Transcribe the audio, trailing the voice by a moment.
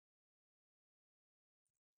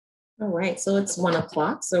All right, so it's 1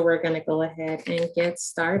 o'clock, so we're going to go ahead and get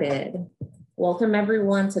started. Welcome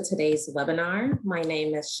everyone to today's webinar. My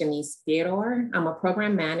name is Shanice Theodore. I'm a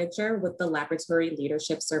program manager with the Laboratory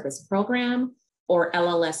Leadership Service Program, or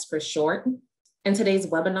LLS for short. In today's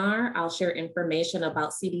webinar, I'll share information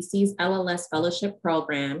about CDC's LLS Fellowship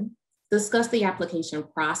Program, discuss the application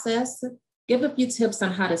process, give a few tips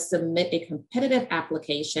on how to submit a competitive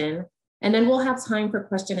application, and then we'll have time for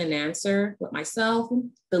question and answer with myself,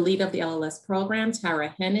 the lead of the LLS program,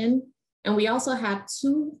 Tara Hennon. And we also have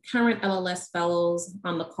 2 current LLS fellows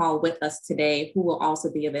on the call with us today who will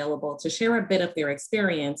also be available to share a bit of their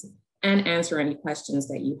experience and answer any questions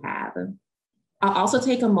that you have. I'll also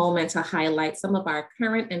take a moment to highlight some of our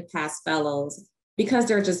current and past fellows because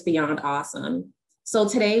they're just beyond awesome. So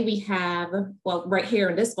today we have, well, right here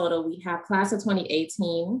in this photo, we have class of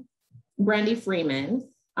 2018, Brandy Freeman,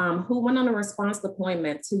 who went on a response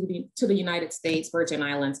deployment to the United States Virgin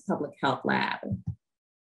Islands Public Health Lab.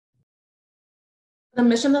 The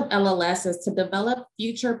mission of LLS is to develop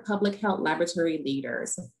future public health laboratory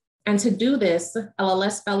leaders. And to do this,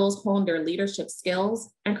 LLS fellows hone their leadership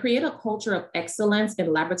skills and create a culture of excellence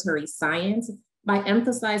in laboratory science by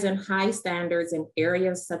emphasizing high standards in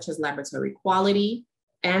areas such as laboratory quality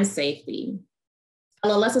and safety.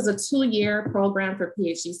 LLS is a 2-year program for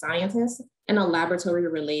PhD scientists in a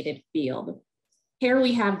laboratory-related field. Here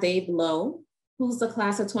we have Dave Lowe, who's the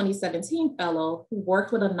class of 2017 fellow who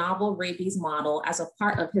worked with a novel rabies model as a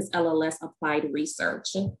part of his LLS applied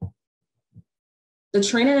research. The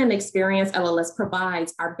training and experience LLS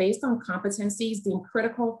provides are based on competencies deemed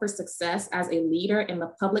critical for success as a leader in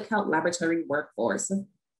the public health laboratory workforce.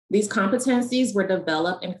 These competencies were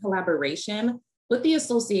developed in collaboration with the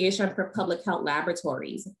Association for Public Health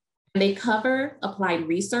Laboratories. And they cover applied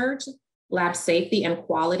research, lab safety and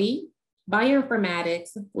quality,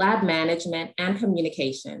 bioinformatics, lab management, and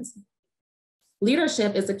communications.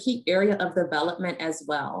 Leadership is a key area of development as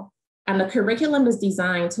well. And the curriculum is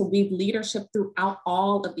designed to weave leadership throughout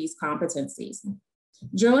all of these competencies.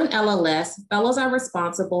 During LLS, fellows are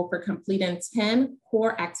responsible for completing 10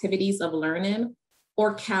 core activities of learning,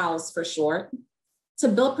 or CALs for short, to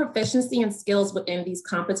build proficiency and skills within these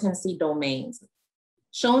competency domains.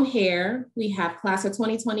 Shown here, we have class of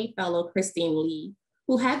 2020 fellow Christine Lee,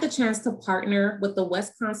 who had the chance to partner with the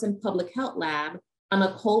Wisconsin Public Health Lab on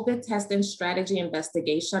a COVID testing strategy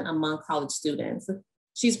investigation among college students.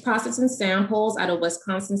 She's processing samples at a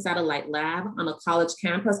Wisconsin satellite lab on a college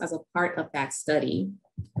campus as a part of that study.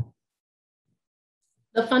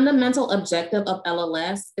 The fundamental objective of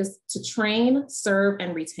LLS is to train, serve,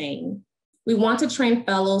 and retain. We want to train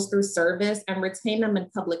fellows through service and retain them in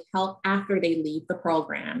public health after they leave the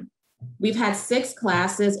program. We've had 6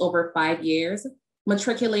 classes over 5 years,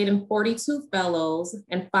 matriculating 42 fellows,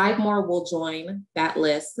 and 5 more will join that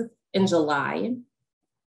list in July.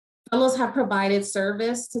 Fellows have provided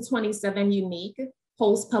service to 27 unique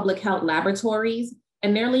post-public health laboratories,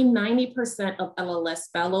 and nearly 90% of LLS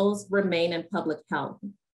fellows remain in public health.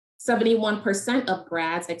 71% of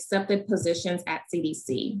grads accepted positions at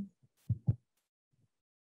CDC.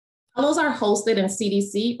 Fellows are hosted in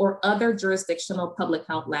CDC or other jurisdictional public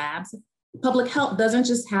health labs. Public health doesn't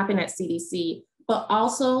just happen at CDC, but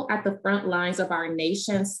also at the front lines of our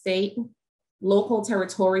nation's state, local,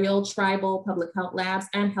 territorial, tribal public health labs,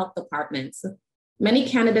 and health departments. Many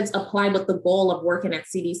candidates apply with the goal of working at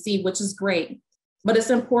CDC, which is great, but it's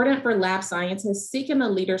important for lab scientists seeking a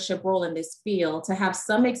leadership role in this field to have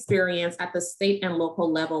some experience at the state and local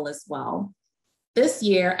level as well. This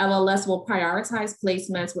year, LLS will prioritize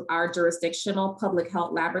placements with our jurisdictional public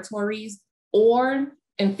health laboratories, or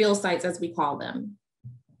in field sites as we call them.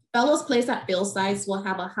 Fellows placed at field sites will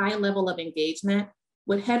have a high level of engagement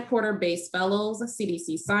with headquarter-based fellows,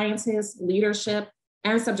 CDC scientists, leadership,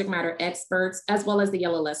 and subject matter experts, as well as the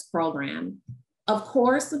LLS program. Of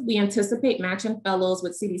course, we anticipate matching fellows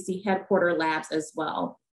with CDC headquarter labs as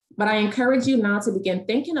well. But I encourage you now to begin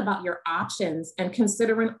thinking about your options and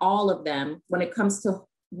considering all of them when it comes to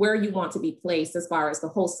where you want to be placed as far as the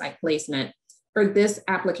whole site placement for this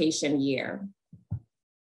application year.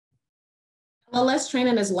 LLS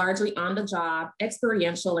training is largely on the job,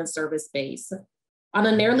 experiential, and service-based. On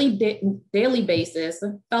a nearly daily basis,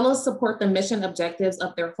 fellows support the mission objectives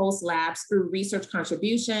of their host labs through research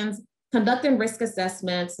contributions, conducting risk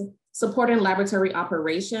assessments, supporting laboratory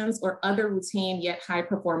operations, or other routine yet high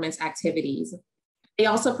performance activities. They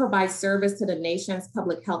also provide service to the nation's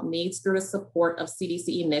public health needs through the support of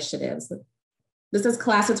CDC initiatives. This is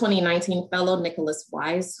class of 2019 fellow Nicholas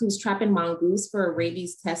Wise, who's trapping mongoose for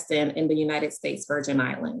rabies testing in the United States Virgin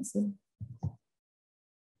Islands.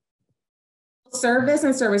 Service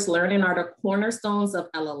and service learning are the cornerstones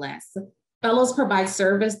of LLS. Fellows provide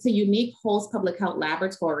service to unique host public health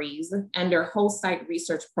laboratories and their host site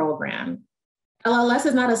research program. LLS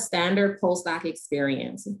is not a standard postdoc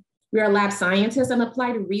experience. We are lab scientists, and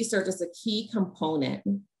applied research is a key component.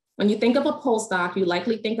 When you think of a postdoc, you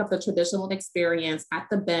likely think of the traditional experience at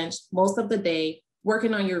the bench most of the day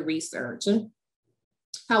working on your research.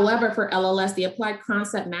 However, for LLS, the applied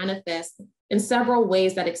concept manifests in several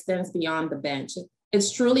ways that extends beyond the bench.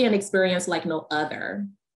 It's truly an experience like no other.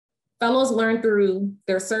 Fellows learn through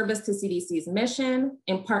their service to CDC's mission,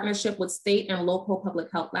 in partnership with state and local public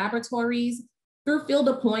health laboratories, through field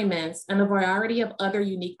deployments, and a variety of other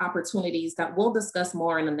unique opportunities that we'll discuss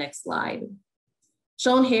more in the next slide.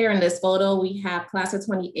 Shown here in this photo, we have class of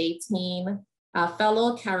 2018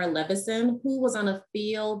 fellow Kara Levison, who was on a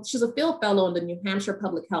field, she's a field fellow in the New Hampshire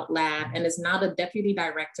Public Health Lab and is now the deputy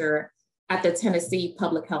director at the Tennessee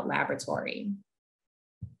Public Health Laboratory.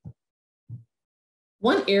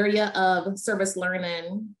 One area of service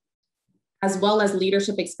learning, as well as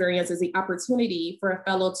leadership experience, is the opportunity for a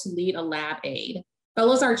fellow to lead a lab aid.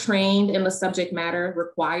 Fellows are trained in the subject matter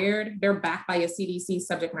required. They're backed by a CDC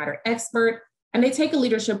subject matter expert, and they take a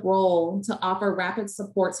leadership role to offer rapid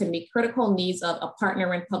support to meet critical needs of a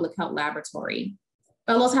partnering public health laboratory.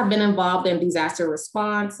 Fellows have been involved in disaster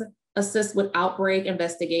response, assist with outbreak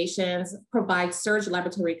investigations, provide surge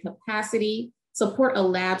laboratory capacity, support a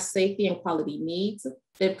lab's safety and quality needs.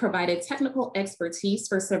 They've provided technical expertise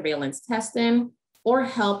for surveillance testing, or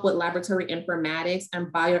help with laboratory informatics and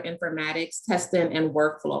bioinformatics testing and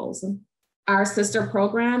workflows. Our sister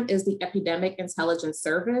program is the Epidemic Intelligence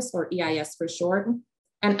Service, or EIS for short,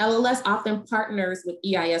 and LLS often partners with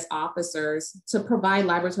EIS officers to provide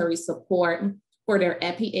laboratory support for their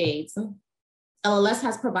EPI aids. LLS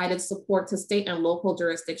has provided support to state and local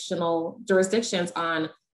jurisdictions on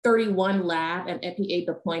 31 lab and EPI aid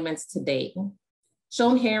deployments to date.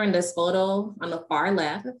 Shown here in this photo on the far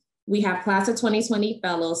left, we have class of 2020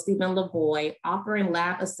 fellow Stephen Lavoie offering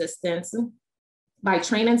lab assistance by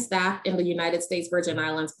training staff in the United States Virgin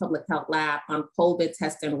Islands Public Health Lab on COVID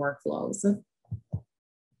testing workflows.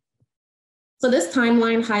 So this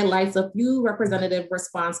timeline highlights a few representative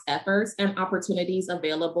response efforts and opportunities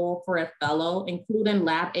available for a fellow, including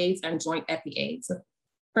lab aids and joint EPI aids.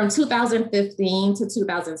 From 2015 to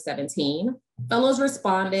 2017, fellows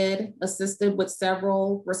responded, assisted with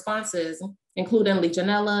several responses, including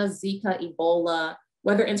Legionella, Zika, Ebola,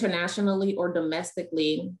 whether internationally or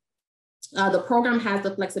domestically. The program has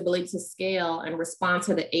the flexibility to scale and respond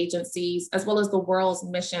to the agencies, as well as the world's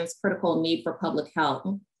mission's critical need for public health.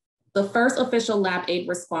 The first official lab aid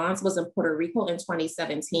response was in Puerto Rico in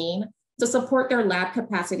 2017 to support their lab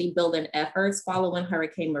capacity building efforts following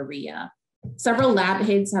Hurricane Maria. Several lab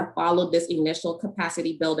aids have followed this initial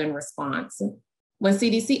capacity building response. When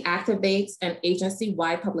CDC activates an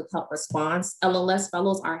agency-wide public health response, LLS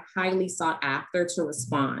fellows are highly sought after to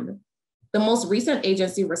respond. The most recent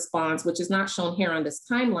agency response, which is not shown here on this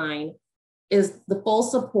timeline, is the full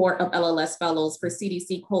support of LLS fellows for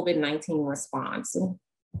CDC COVID-19 response.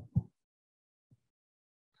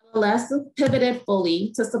 LLS pivoted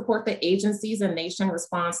fully to support the agencies and nation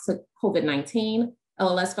response to COVID-19.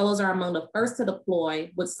 LLS fellows are among the first to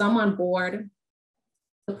deploy, with some on board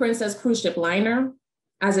the Princess cruise ship liner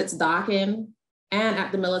as it's docking, and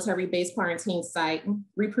at the military base quarantine site,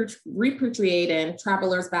 repatriating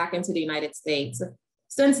travelers back into the United States.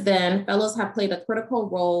 Since then, fellows have played a critical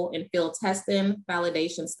role in field testing,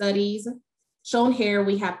 validation studies. Shown here,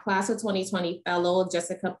 we have class of 2020 fellow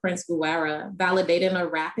Jessica Prince Guerra validating a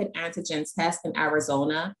rapid antigen test in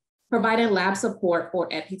Arizona, providing lab support for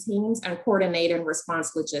EPI teams and coordinating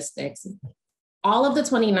response logistics. All of the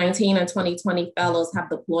 2019 and 2020 fellows have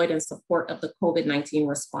deployed in support of the COVID-19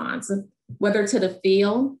 response, whether to the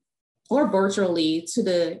field or virtually to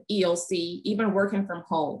the EOC, even working from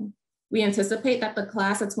home. We anticipate that the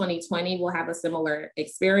class of 2020 will have a similar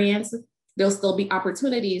experience. There'll still be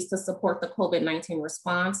opportunities to support the COVID-19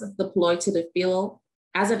 response deployed to the field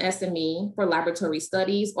as an SME for laboratory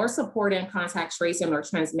studies or supporting contact tracing or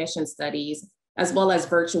transmission studies, as well as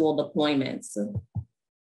virtual deployments.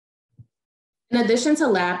 In addition to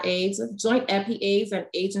lab aids, joint EPI aids, and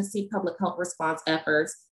agency public health response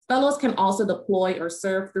efforts, fellows can also deploy or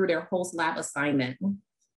serve through their host lab assignment.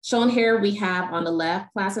 Shown here, we have on the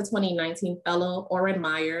left, class of 2019 fellow Oren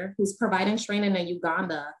Meyer, who's providing training in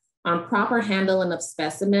Uganda on proper handling of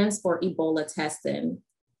specimens for Ebola testing.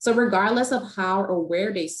 So regardless of how or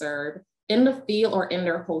where they serve, in the field or in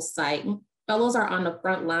their host site, fellows are on the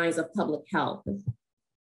front lines of public health.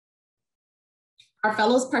 Our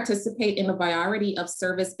fellows participate in a variety of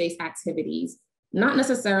service-based activities. not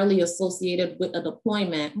necessarily associated with a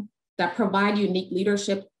deployment, that provide unique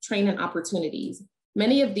leadership training opportunities.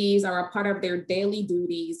 Many of these are a part of their daily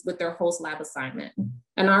duties with their host lab assignment.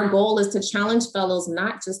 And our goal is to challenge fellows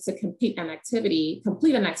not just to complete an activity,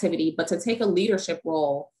 but to take a leadership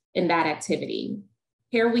role in that activity.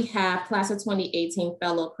 Here we have class of 2018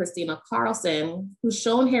 fellow Christina Carlson, who's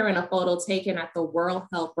shown here in a photo taken at the World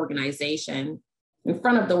Health Organization, in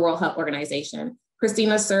front of the World Health Organization.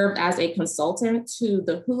 Christina served as a consultant to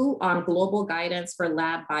the WHO on global guidance for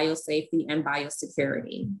lab biosafety and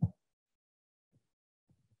biosecurity.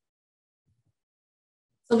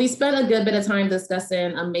 So we spent a good bit of time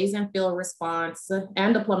discussing amazing field response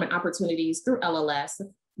and deployment opportunities through LLS,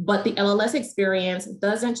 but the LLS experience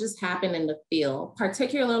doesn't just happen in the field,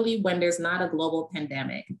 particularly when there's not a global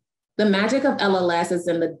pandemic. The magic of LLS is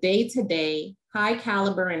in the day-to-day, high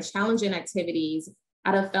caliber and challenging activities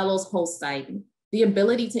at a fellow's host site, the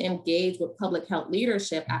ability to engage with public health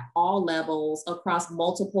leadership at all levels across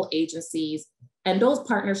multiple agencies, and those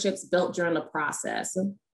partnerships built during the process.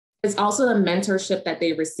 It's also the mentorship that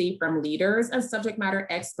they receive from leaders and subject matter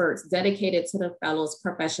experts dedicated to the fellow's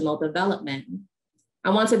professional development.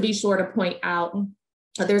 I want to be sure to point out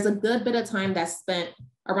that there's a good bit of time that's spent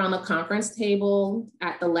around the conference table,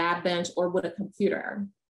 at the lab bench, or with a computer.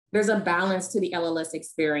 There's a balance to the LLS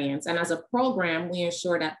experience. And as a program, we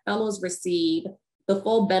ensure that fellows receive the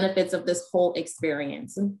full benefits of this whole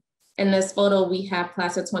experience. In this photo, we have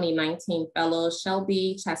class of 2019 fellow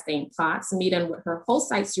Shelby Chastain-Potts meeting with her host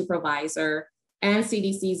site supervisor and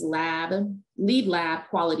CDC's lead lab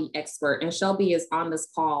quality expert. And Shelby is on this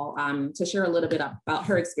call to share a little bit about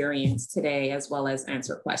her experience today, as well as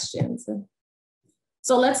answer questions.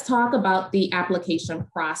 So let's talk about the application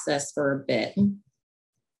process for a bit.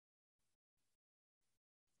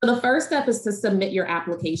 So the first step is to submit your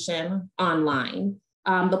application online.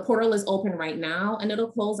 The portal is open right now and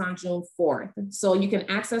it'll close on June 4th. So you can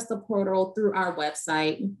access the portal through our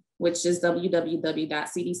website, which is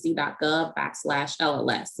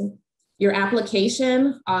www.cdc.gov/LLS. Your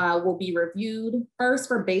application will be reviewed first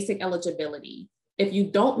for basic eligibility. If you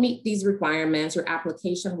don't meet these requirements, your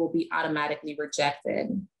application will be automatically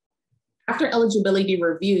rejected. After eligibility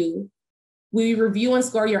review, we review and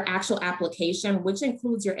score your actual application, which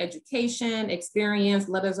includes your education, experience,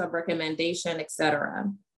 letters of recommendation,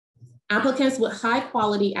 etc. Applicants with high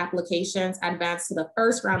quality applications advance to the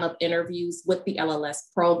first round of interviews with the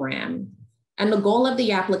LLS program. And the goal of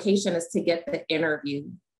the application is to get the interview.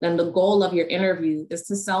 Then the goal of your interview is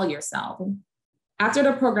to sell yourself. After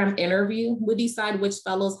the program interview, we decide which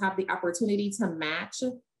fellows have the opportunity to match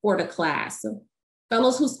for the class.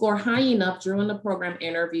 Fellows who score high enough during the program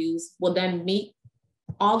interviews will then meet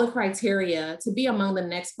all the criteria to be among the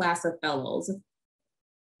next class of fellows.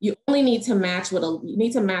 You only need to match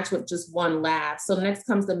with just one lab. So next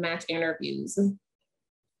comes the match interviews,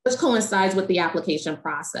 which coincides with the application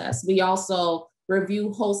process. We also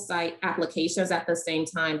review host site applications at the same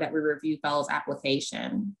time that we review fellows'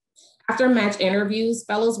 application. After match interviews,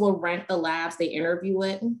 fellows will rank the labs they interview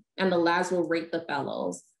with, and the labs will rate the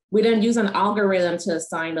fellows. We then use an algorithm to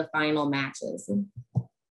assign the final matches.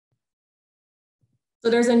 So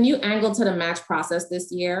there's a new angle to the match process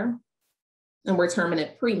this year, and we're terming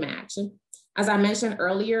it pre-match. As I mentioned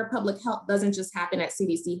earlier, public health doesn't just happen at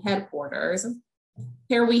CDC headquarters.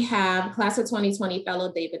 Here we have class of 2020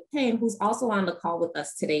 fellow David Payne, who's also on the call with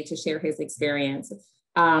us today to share his experience,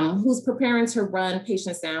 who's preparing to run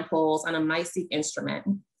patient samples on a MySeq instrument.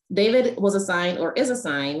 David was assigned or is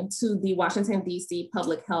assigned to the Washington, D.C.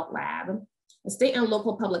 Public Health Lab. State and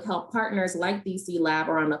local public health partners like DC Lab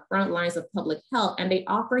are on the front lines of public health, and they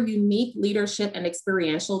offer unique leadership and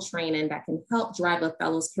experiential training that can help drive a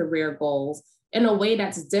fellow's career goals in a way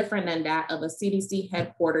that's different than that of a CDC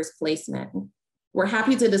headquarters placement. We're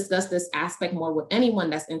happy to discuss this aspect more with anyone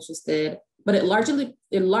that's interested, but it largely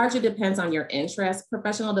depends on your interests,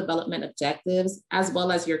 professional development objectives, as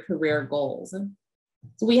well as your career goals.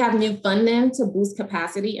 So we have new funding to boost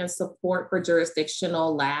capacity and support for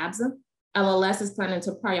jurisdictional labs. LLS is planning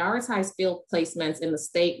to prioritize field placements in the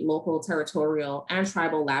state, local, territorial, and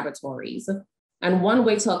tribal laboratories. And one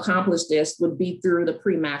way to accomplish this would be through the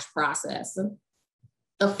pre-match process.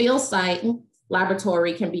 A field site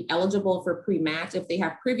laboratory can be eligible for pre-match if they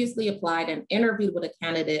have previously applied and interviewed with a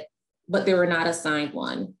candidate, but they were not assigned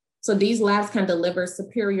one. So these labs can deliver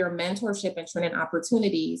superior mentorship and training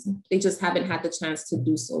opportunities. They just haven't had the chance to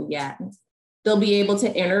do so yet. They'll be able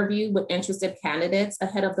to interview with interested candidates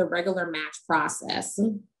ahead of the regular match process.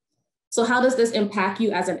 So how does this impact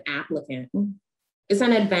you as an applicant? It's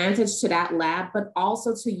an advantage to that lab, but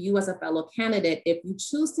also to you as a fellow candidate if you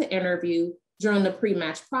choose to interview during the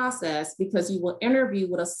pre-match process because you will interview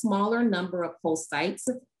with a smaller number of host sites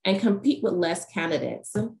and compete with less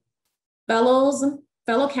candidates.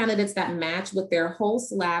 Fellow candidates that match with their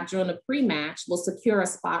host lab during the pre-match will secure a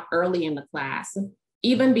spot early in the class,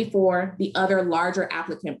 even before the other larger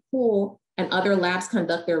applicant pool and other labs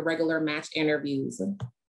conduct their regular match interviews.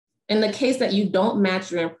 In the case that you don't match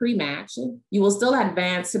during pre-match, you will still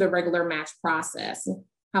advance to the regular match process.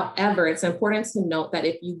 However, it's important to note that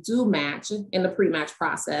if you do match in the pre-match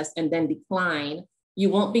process and then decline, you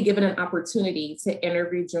won't be given an opportunity to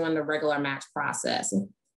interview during the regular match process.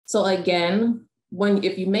 So again,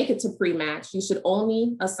 if you make it to pre-match, you should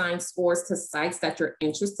only assign scores to sites that you're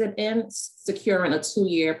interested in securing a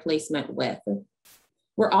 2-year placement with.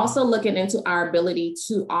 We're also looking into our ability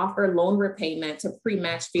to offer loan repayment to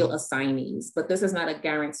pre-match field assignees, but this is not a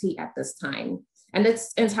guarantee at this time. And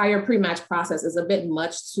this entire pre-match process is a bit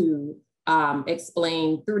much to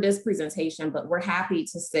explain through this presentation, but we're happy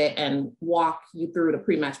to sit and walk you through the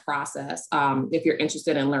pre-match process if you're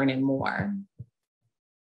interested in learning more.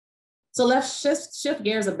 So let's shift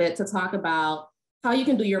gears a bit to talk about how you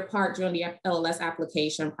can do your part during the LLS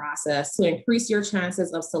application process to increase your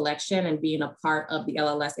chances of selection and being a part of the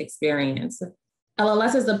LLS experience.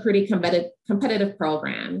 LLS is a pretty competitive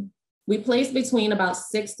program. We place between about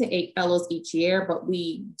 6 to 8 fellows each year, but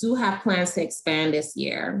we do have plans to expand this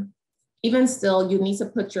year. Even still, you need to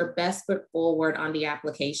put your best foot forward on the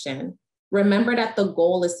application. Remember that the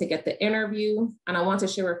goal is to get the interview, and I want to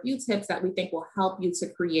share a few tips that we think will help you to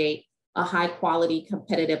create a high quality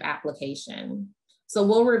competitive application. So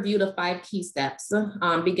we'll review the 5 key steps,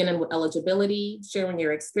 beginning with eligibility, sharing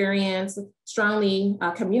your experience, strongly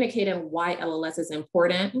communicating why LLS is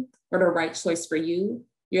important or the right choice for you,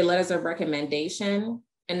 your letters of recommendation,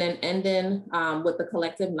 and then ending with the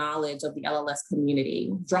collective knowledge of the LLS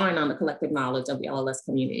community, drawing on the collective knowledge of the LLS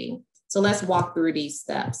community. So let's walk through these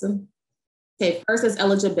steps. Okay, first is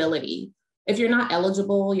eligibility. If you're not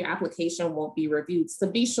eligible, your application won't be reviewed. So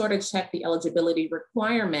be sure to check the eligibility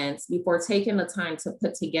requirements before taking the time to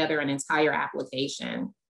put together an entire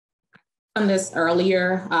application. On this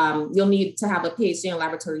earlier, you'll need to have a PhD in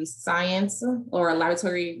laboratory science or a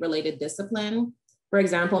laboratory related discipline. For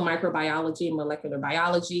example, microbiology, molecular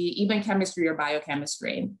biology, even chemistry or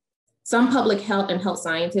biochemistry. Some public health and health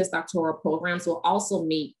scientist doctoral programs will also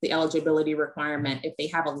meet the eligibility requirement if they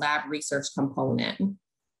have a lab research component.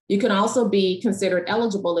 You can also be considered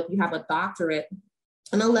eligible if you have a doctorate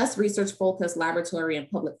in a less research-focused laboratory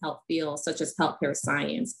and public health fields, such as healthcare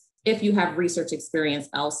science, if you have research experience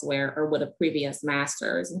elsewhere or with a previous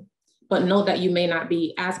master's. But note that you may not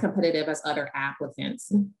be as competitive as other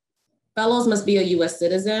applicants. Fellows must be a US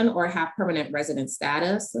citizen or have permanent resident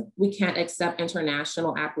status. We can't accept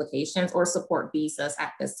international applications or support visas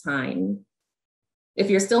at this time. If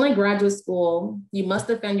you're still in graduate school, you must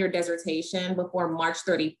defend your dissertation before March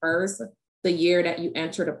 31st, the year that you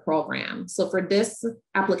enter the program. So for this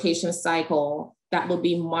application cycle, that will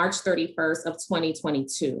be March 31st of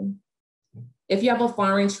 2022. If you have a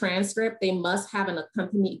foreign transcript, they must have an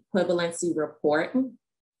accompanying equivalency report.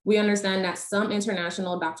 We understand that some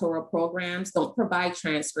international doctoral programs don't provide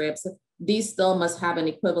transcripts. These still must have an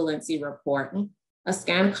equivalency report. A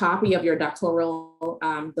scanned copy of your doctoral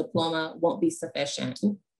diploma won't be sufficient.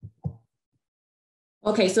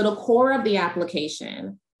 Okay, so the core of the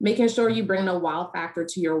application, making sure you bring the wow factor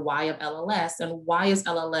to your why of LLS and why is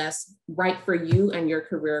LLS right for you and your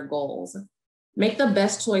career goals. Make the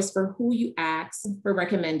best choice for who you ask for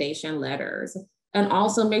recommendation letters. And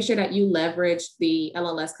also make sure that you leverage the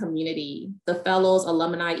LLS community, the fellows,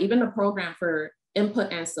 alumni, even the program for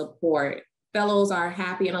input and support. Fellows are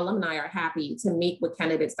happy and alumni are happy to meet with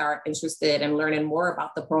candidates that are interested in learning more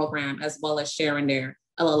about the program as well as sharing their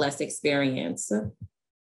LLS experience.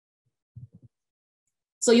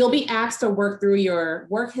 So you'll be asked to work through your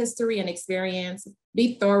work history and experience,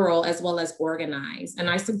 be thorough as well as organized. And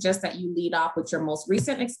I suggest that you lead off with your most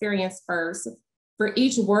recent experience first. For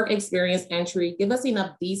each work experience entry, give us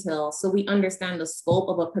enough details so we understand the scope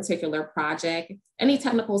of a particular project, any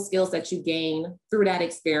technical skills that you gain through that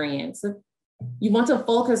experience. You want to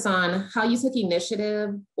focus on how you took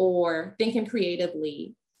initiative or thinking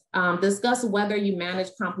creatively. Discuss whether you manage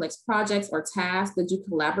complex projects or tasks. Did you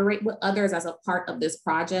collaborate with others as a part of this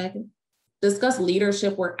project? Discuss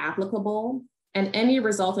leadership where applicable and any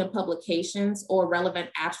resultant publications or relevant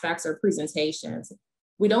abstracts or presentations.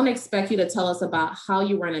 We don't expect you to tell us about how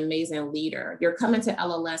you were an amazing leader. You're coming to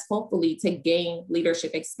LLS hopefully to gain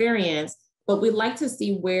leadership experience, but we'd like to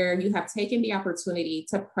see where you have taken the opportunity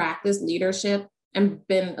to practice leadership and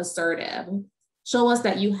been assertive. Show us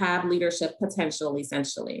that you have leadership potential,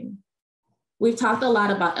 essentially. We've talked a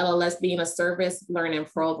lot about LLS being a service learning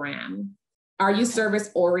program. Are you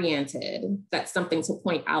service oriented? That's something to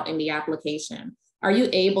point out in the application. Are you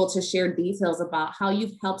able to share details about how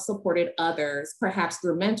you've helped supported others, perhaps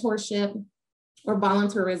through mentorship or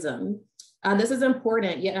volunteerism? This is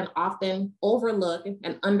important, yet an often overlooked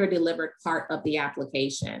and under-delivered part of the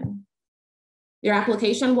application. Your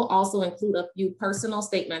application will also include a few personal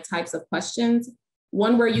statement types of questions,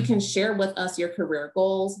 one where you can share with us your career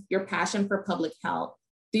goals, your passion for public health.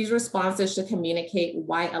 These responses should communicate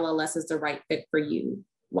why LLS is the right fit for you.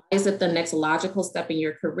 Why is it the next logical step in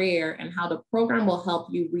your career, and how the program will help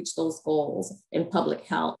you reach those goals in public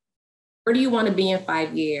health? Where do you want to be in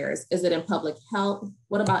 5 years? Is it in public health?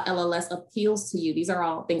 What about LLS appeals to you? These are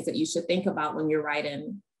all things that you should think about when you're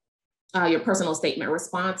writing your personal statement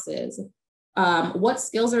responses. What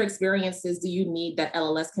skills or experiences do you need that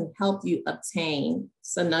LLS can help you obtain?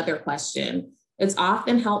 It's another question. It's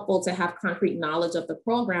often helpful to have concrete knowledge of the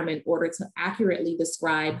program in order to accurately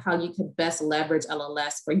describe how you can best leverage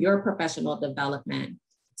LLS for your professional development.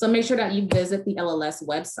 So make sure that you visit the LLS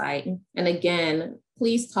website. And again,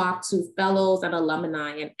 please talk to fellows and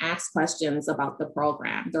alumni and ask questions about the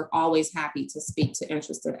program. They're always happy to speak to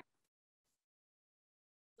interested.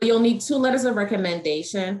 You'll need 2 letters of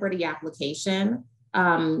recommendation for the application.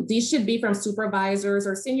 These should be from supervisors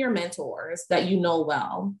or senior mentors that you know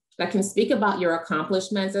well, that can speak about your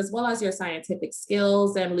accomplishments, as well as your scientific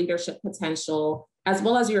skills and leadership potential, as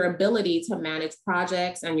well as your ability to manage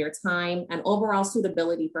projects and your time and overall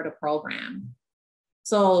suitability for the program.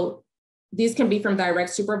 So these can be from direct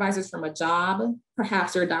supervisors from a job,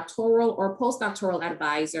 perhaps your doctoral or postdoctoral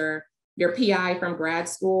advisor, your PI from grad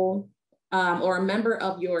school, or a member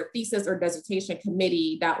of your thesis or dissertation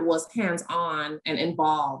committee that was hands-on and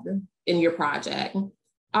involved in your project.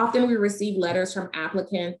 Often we receive letters from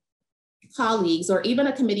applicant colleagues or even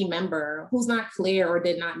a committee member who's not clear or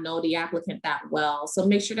did not know the applicant that well. So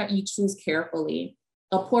make sure that you choose carefully.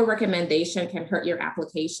 A poor recommendation can hurt your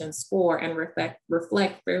application score and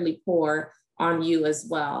reflect fairly poor on you as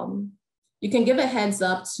well. You can give a heads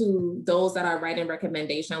up to those that are writing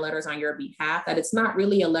recommendation letters on your behalf that it's not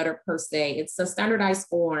really a letter per se. It's a standardized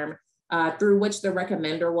form through which the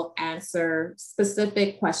recommender will answer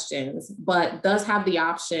specific questions, but does have the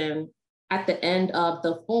option at the end of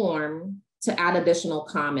the form to add additional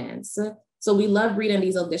comments. So we love reading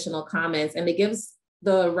these additional comments, and it gives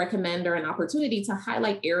the recommender an opportunity to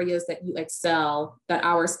highlight areas that you excel that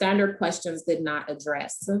our standard questions did not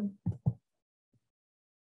address.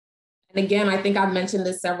 And again, I think I've mentioned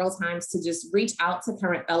this several times, to just reach out to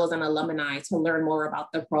current fellows and alumni to learn more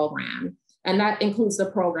about the program. And that includes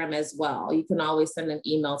the program as well. You can always send an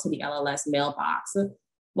email to the LLS mailbox.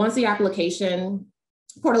 Once the application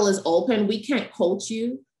portal is open, we can't coach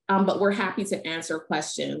you, but we're happy to answer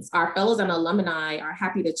questions. Our fellows and alumni are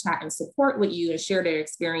happy to chat and support with you and share their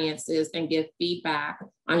experiences and give feedback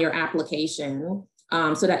on your application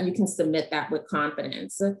so that you can submit that with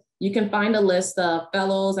confidence. You can find a list of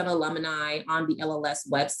fellows and alumni on the LLS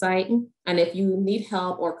website. And if you need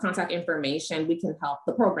help or contact information, we can help.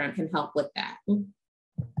 The program can help with that.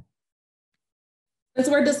 Since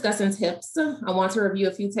we're discussing tips, I want to review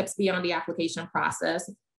a few tips beyond the application process.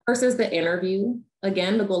 First is the interview.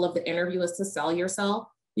 Again, the goal of the interview is to sell yourself.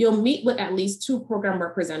 You'll meet with at least 2 program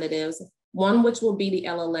representatives, one which will be the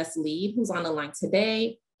LLS lead who's on the line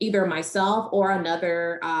today, either myself or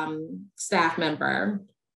another staff member.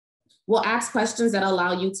 We'll ask questions that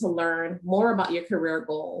allow you to learn more about your career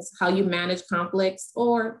goals, how you manage conflicts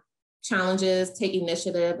or challenges, take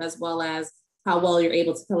initiative, as well as how well you're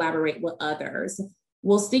able to collaborate with others.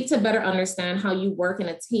 We'll seek to better understand how you work in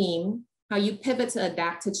a team, how you pivot to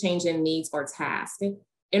adapt to changing needs or tasks.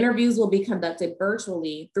 Interviews will be conducted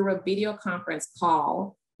virtually through a video conference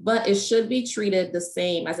call, but it should be treated the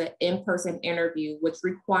same as an in-person interview, which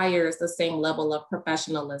requires the same level of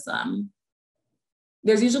professionalism.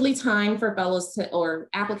 There's usually time for fellows or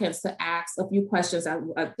applicants to ask a few questions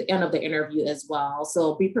at the end of the interview as well.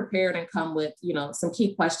 So be prepared and come with, some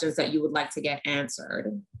key questions that you would like to get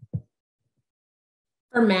answered.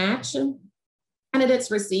 For match, candidates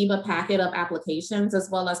receive a packet of applications as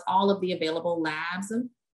well as all of the available labs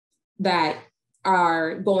that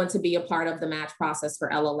are going to be a part of the match process for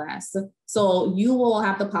LLS. So you will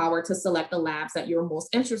have the power to select the labs that you're most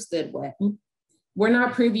interested with. We're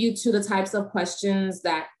not privy to the types of questions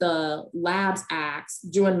that the labs ask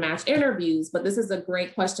during match interviews, but this is a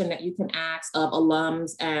great question that you can ask of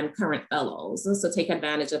alums and current fellows. So take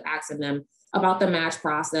advantage of asking them about the match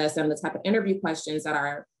process and the type of interview questions that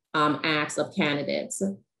are asked of candidates.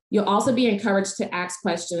 You'll also be encouraged to ask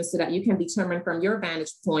questions so that you can determine from your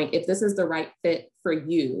vantage point if this is the right fit for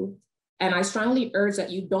you. And I strongly urge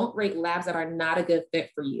that you don't rate labs that are not a good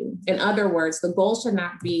fit for you. In other words, the goal should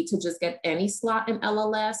not be to just get any slot in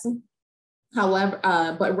LLS. However,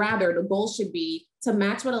 but rather the goal should be to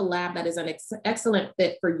match with a lab that is an excellent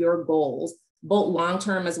fit for your goals, both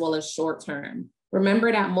long-term as well as short-term.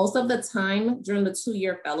 Remember that most of the time during the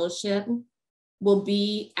 2-year fellowship will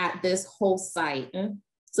be at this whole site.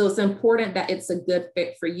 So it's important that it's a good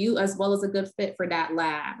fit for you as well as a good fit for that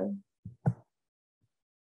lab.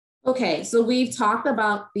 Okay, so we've talked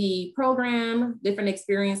about the program, different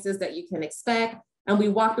experiences that you can expect, and we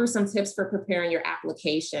walked through some tips for preparing your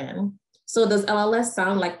application. So does LLS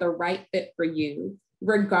sound like the right fit for you?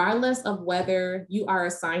 Regardless of whether you are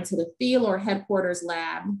assigned to the field or headquarters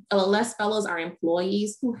lab, LLS fellows are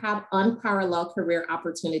employees who have unparalleled career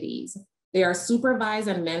opportunities. They are supervised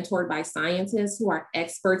and mentored by scientists who are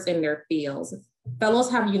experts in their fields. Fellows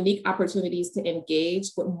have unique opportunities to engage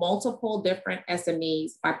with multiple different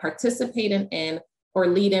SMEs by participating in or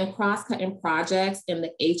leading cross-cutting projects in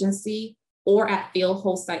the agency or at field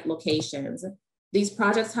host site locations. These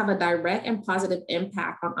projects have a direct and positive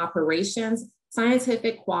impact on operations,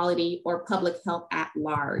 scientific quality, or public health at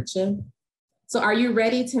large. So are you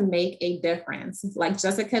ready to make a difference? Like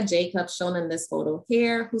Jessica Jacobs, shown in this photo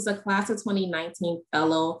here, who's a class of 2019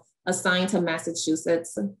 fellow assigned to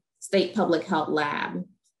Massachusetts State Public Health Lab.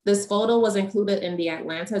 This photo was included in the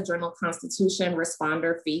Atlanta Journal-Constitution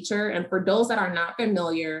responder feature. And for those that are not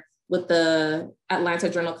familiar with the Atlanta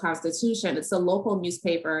Journal-Constitution, it's a local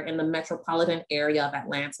newspaper in the metropolitan area of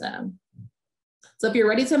Atlanta. So if you're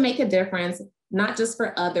ready to make a difference, not just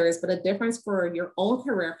for others, but a difference for your own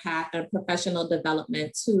career path and professional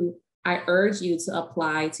development too, I urge you to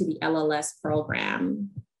apply to the LLS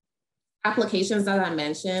program. Applications, as I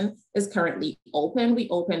mentioned, is currently open. We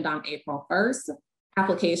opened on April 1st.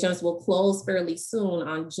 Applications will close fairly soon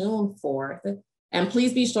on June 4th. And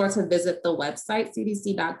please be sure to visit the website,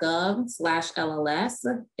 cdc.gov/LLS,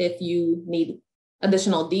 if you need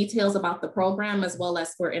additional details about the program, as well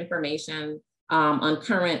as for information on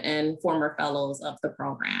current and former fellows of the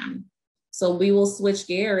program. So we will switch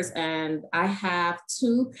gears, and I have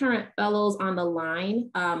 2 current fellows on the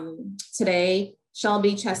line today,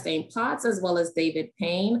 Shelby Chastain-Potts, as well as David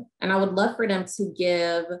Payne. And I would love for them to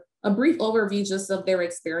give a brief overview just of their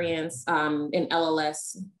experience in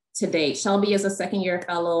LLS to date. Shelby is a 2nd-year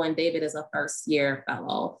fellow and David is a 1st-year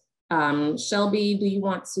fellow. Shelby, do you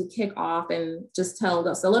want to kick off and just tell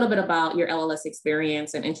us a little bit about your LLS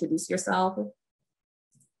experience and introduce yourself?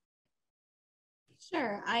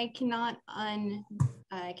 Sure, I cannot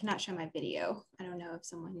show my video. I don't know if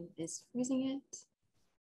someone is using it.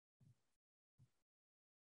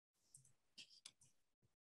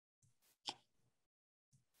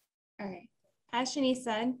 All right, as Shanice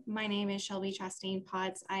said, my name is Shelby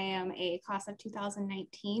Chastain-Potts. I am a class of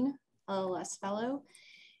 2019 LLS fellow,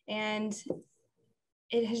 and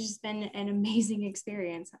it has just been an amazing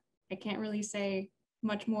experience. I can't really say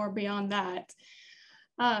much more beyond that.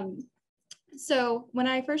 So when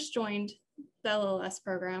I first joined the LLS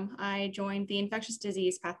program, I joined the infectious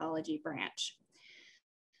disease pathology branch.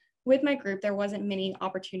 With my group, there wasn't many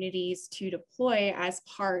opportunities to deploy as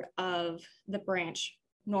part of the branch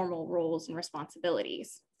normal roles and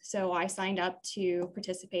responsibilities. So I signed up to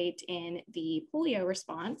participate in the polio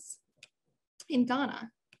response in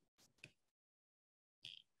Ghana.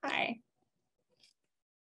 Hi.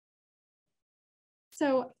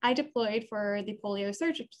 So I deployed for the polio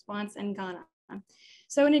surge response in Ghana.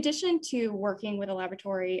 So in addition to working with a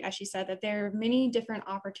laboratory, as she said, that there are many different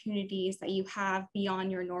opportunities that you have beyond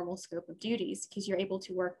your normal scope of duties, because you're able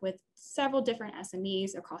to work with several different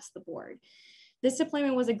SMEs across the board. This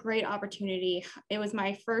deployment was a great opportunity. It was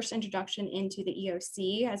my first introduction into the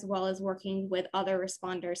EOC, as well as working with other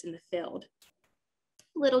responders in the field.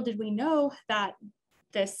 Little did we know that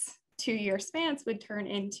this 2-year span would turn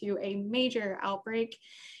into a major outbreak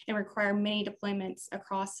and require many deployments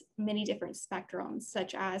across many different spectrums,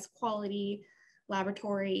 such as quality,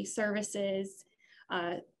 laboratory, services,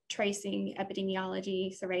 tracing,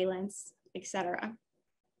 epidemiology, surveillance, etc.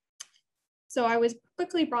 So I was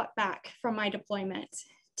quickly brought back from my deployment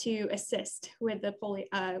to assist with the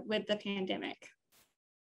pandemic.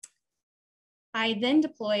 I then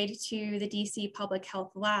deployed to the DC Public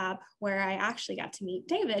Health Lab, where I actually got to meet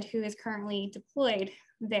David, who is currently deployed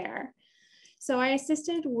there. So I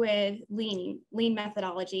assisted with lean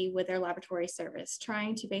methodology with their laboratory service,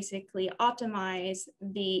 trying to basically optimize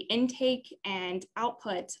the intake and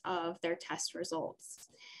output of their test results.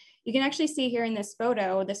 You can actually see here in this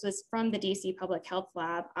photo, this was from the DC Public Health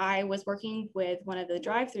Lab. I was working with one of the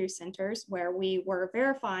drive-through centers where we were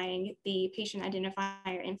verifying the patient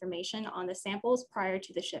identifier information on the samples prior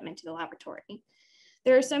to the shipment to the laboratory.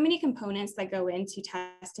 There are so many components that go into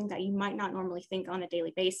testing that you might not normally think on a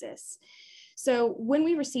daily basis. So when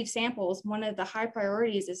we receive samples, one of the high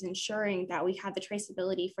priorities is ensuring that we have the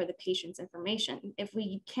traceability for the patient's information. If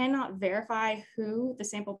we cannot verify who the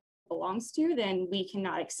sample belongs to, then we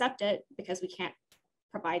cannot accept it because we can't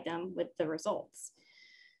provide them with the results.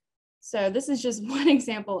 So this is just one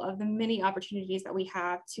example of the many opportunities that we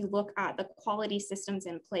have to look at the quality systems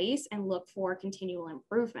in place and look for continual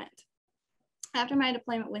improvement. After my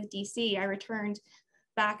deployment with DC, I returned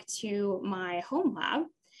back to my home lab,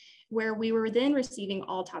 where we were then receiving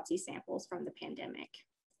autopsy samples from the pandemic.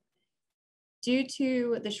 Due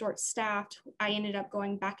to the short staffed, I ended up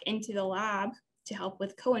going back into the lab to help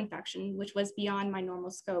with co-infection, which was beyond my normal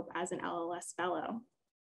scope as an LLS fellow.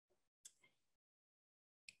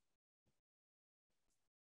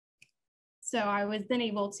 So I was then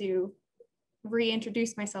able to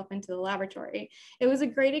reintroduce myself into the laboratory. It was a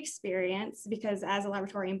great experience because as a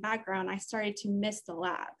laboratorian background, I started to miss the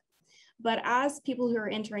lab. But as people who are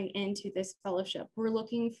entering into this fellowship, we're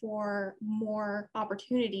looking for more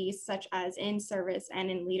opportunities such as in service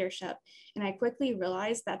and in leadership. And I quickly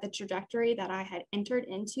realized that the trajectory that I had entered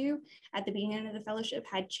into at the beginning of the fellowship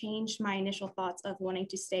had changed my initial thoughts of wanting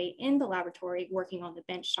to stay in the laboratory working on the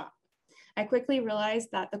bench top. I quickly realized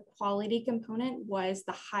that the quality component was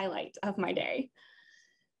the highlight of my day.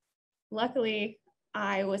 Luckily,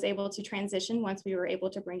 I was able to transition once we were able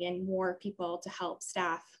to bring in more people to help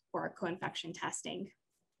staff for our co-infection testing.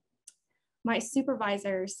 My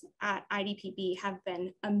supervisors at IDPB have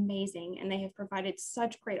been amazing, and they have provided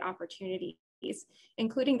such great opportunities,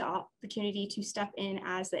 including the opportunity to step in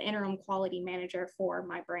as the interim quality manager for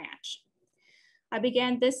my branch. I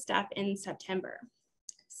began this step in September.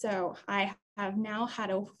 So I have now had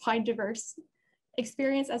a wide, diverse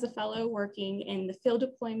experience as a fellow working in the field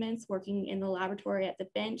deployments, working in the laboratory at the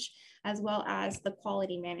bench, as well as the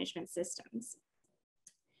quality management systems.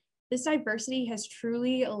 This diversity has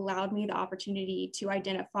truly allowed me the opportunity to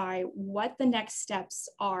identify what the next steps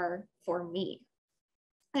are for me.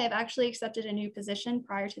 I have actually accepted a new position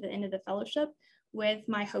prior to the end of the fellowship with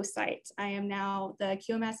my host site. I am now the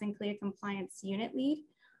QMS and CLIA compliance unit lead.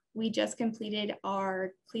 We just completed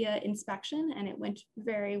our CLIA inspection and it went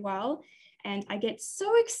very well. And I get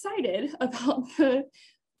so excited about the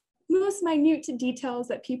most minute details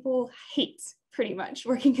that people hate pretty much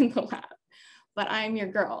working in the lab. But I'm your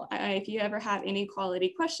girl. If you ever have any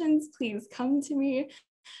quality questions, please come to me.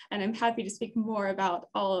 And I'm happy to speak more about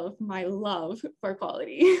all of my love for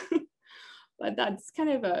quality. But that's kind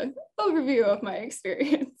of an overview of my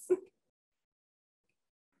experience.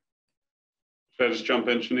 Should I just jump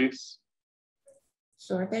in, Shanice?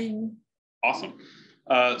 Sure thing. Awesome.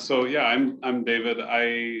 So yeah, I'm David.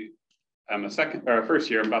 I am a first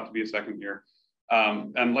year. I'm about to be a second year.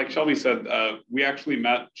 And like Shelby said, we actually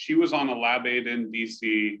met. She was on a lab aid in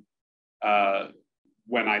DC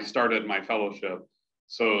when I started my fellowship.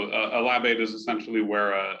 So a lab aid is essentially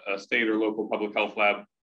where a state or local public health lab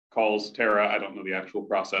calls Tara. I don't know the actual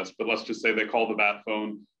process, but let's just say they call the bat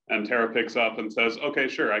phone and Tara picks up and says, okay,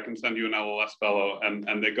 sure, I can send you an LLS fellow.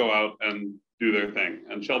 And they go out and do their thing.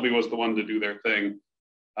 And Shelby was the one to do their thing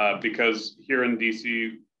because here in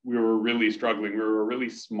DC, we were really struggling. We were a really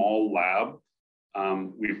small lab.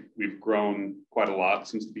 We've grown quite a lot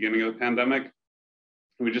since the beginning of the pandemic.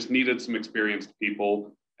 We just needed some experienced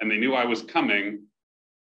people, and they knew I was coming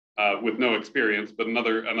with no experience, but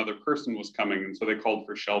another person was coming, and so they called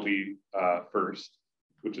for Shelby first,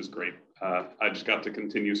 which is great. I just got to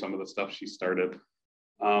continue some of the stuff she started.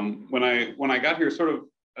 When I got here, sort of,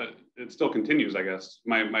 it still continues, I guess.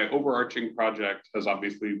 My overarching project has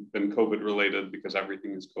obviously been COVID related because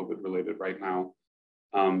everything is COVID related right now.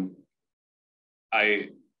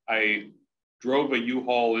 I drove a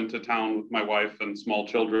U-Haul into town with my wife and small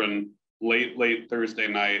children late Thursday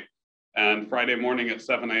night. And Friday morning at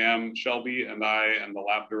 7 a.m., Shelby and I and the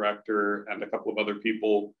lab director and a couple of other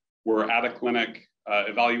people were at a clinic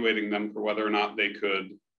evaluating them for whether or not they could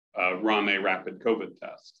run a rapid COVID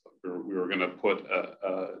test. We were going to put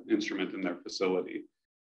an instrument in their facility.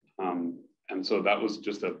 And so that was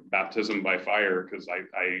just a baptism by fire because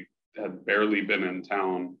I had barely been in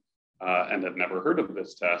town and had never heard of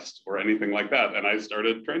this test or anything like that. And I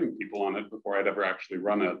started training people on it before I'd ever actually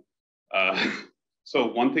run it. So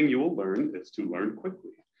one thing you will learn is to learn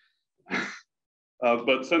quickly.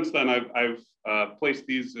 But since then, I've placed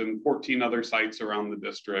these in 14 other sites around the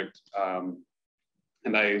district.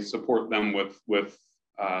 And I support them with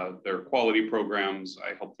their quality programs.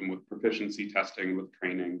 I help them with proficiency testing, with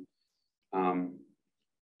training.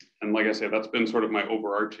 And like I say, that's been sort of my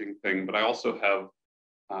overarching thing, but I also have,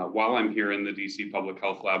 while I'm here in the DC Public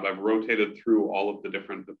Health Lab, I've rotated through all of the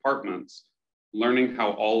different departments, learning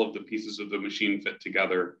how all of the pieces of the machine fit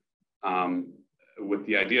together, with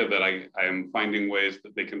the idea that I am finding ways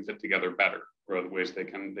that they can fit together better, or the ways they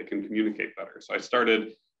can communicate better. So I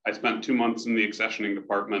spent 2 months in the accessioning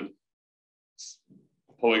department,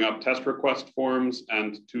 pulling up test request forms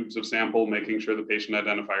and tubes of sample, making sure the patient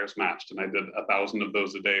identifiers matched. And I did 1,000 of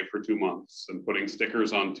those a day for 2 months, and putting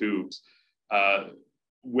stickers on tubes,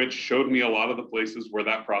 which showed me a lot of the places where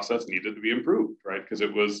that process needed to be improved, right? Because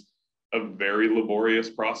it was a very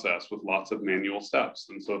laborious process with lots of manual steps.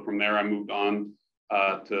 And so from there, I moved on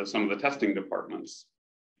to some of the testing departments.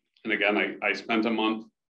 And again, I spent a month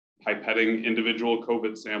pipetting individual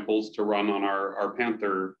COVID samples to run on our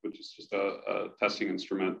Panther, which is just a testing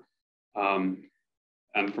instrument.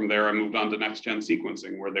 And from there, I moved on to next-gen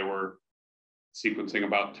sequencing, where they were sequencing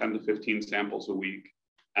about 10 to 15 samples a week.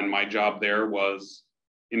 And my job there was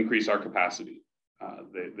increase our capacity.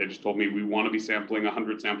 They just told me, we want to be sampling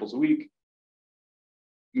 100 samples a week,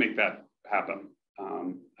 make that happen.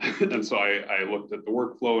 And so I looked at the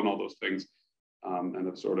workflow and all those things, and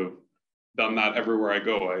have sort of done that everywhere I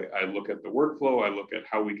go. I look at the workflow, I look at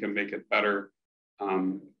how we can make it better,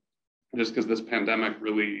 just because this pandemic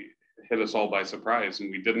really hit us all by surprise,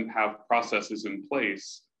 and we didn't have processes in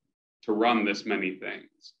place to run this many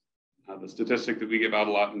things. The statistic that we give out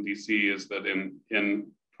a lot in DC is that in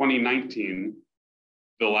 2019,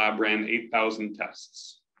 the lab ran 8,000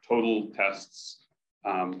 tests, total tests,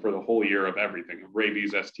 for the whole year of everything,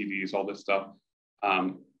 rabies, STDs, all this stuff.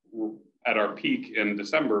 At our peak in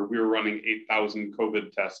December, we were running 8,000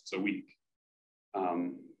 COVID tests a week,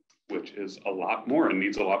 which is a lot more and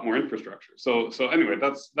needs a lot more infrastructure. So anyway,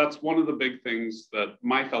 that's one of the big things that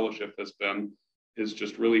my fellowship has been, is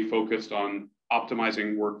just really focused on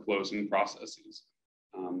optimizing workflows and processes,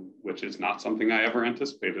 which is not something I ever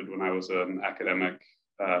anticipated when I was an academic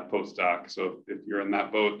postdoc. So if you're in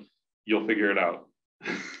that boat, you'll figure it out.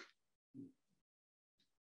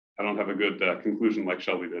 I don't have a good conclusion like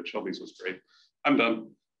Shelby did. Shelby's was great. I'm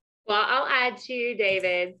done. Well, I'll add to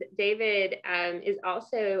David's. David is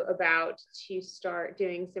also about to start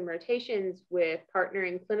doing some rotations with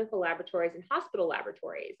partnering clinical laboratories and hospital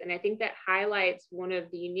laboratories. And I think that highlights one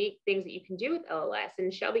of the unique things that you can do with LLS.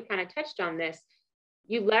 And Shelby kind of touched on this.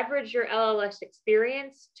 You leverage your LLS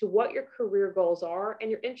experience to what your career goals are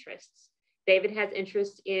and your interests. David has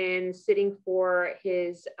interest in sitting for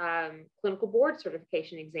his clinical board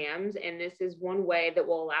certification exams, and this is one way that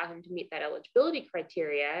will allow him to meet that eligibility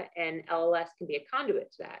criteria, and LLS can be a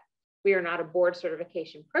conduit to that. We are not a board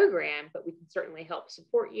certification program, but we can certainly help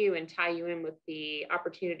support you and tie you in with the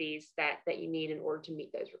opportunities that you need in order to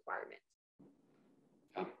meet those requirements.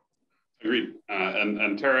 Yeah, agreed.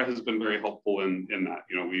 And Tara has been very helpful in that.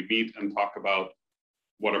 You know, we meet and talk about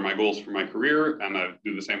what are my goals for my career, and I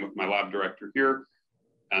do the same with my lab director here.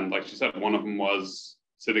 And like she said, one of them was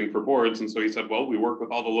sitting for boards, and so he said, well, we work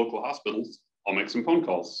with all the local hospitals. I'll make some phone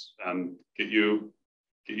calls and get you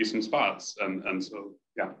some spots. And so,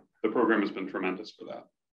 yeah, the program has been tremendous for that.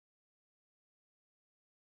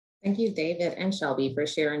 Thank you, David and Shelby, for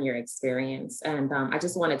sharing your experience. And I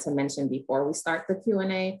just wanted to mention before we start the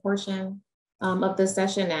Q&A portion of the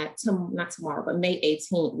session not tomorrow, but May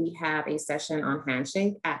 18th, we have a session on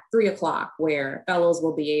Handshake at 3 o'clock, where fellows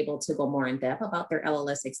will be able to go more in depth about their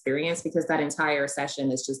LLS experience, because that entire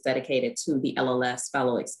session is just dedicated to the LLS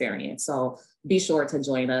fellow experience. So be sure to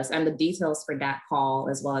join us. And the details for that call,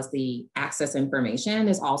 as well as the access information,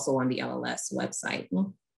 is also on the LLS website.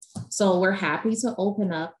 So we're happy to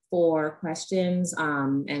open up for questions,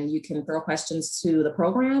 and you can throw questions to the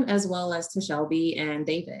program as well as to Shelby and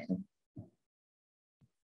David.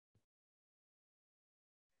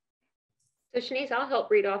 So Shanice, I'll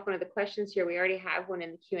help read off one of the questions here. We already have one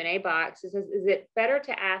in the Q&A box. It says, is it better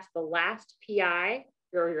to ask the last PI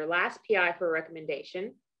or your last PI for a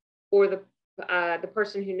recommendation, or the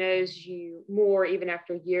person who knows you more even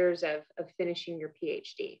after years of finishing your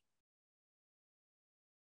PhD?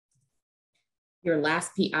 Your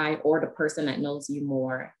last PI or the person that knows you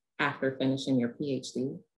more after finishing your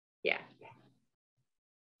PhD? Yeah.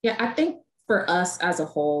 Yeah, I think for us as a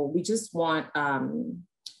whole, we just want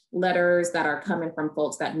letters that are coming from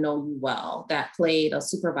folks that know you well, that played a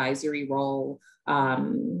supervisory role, have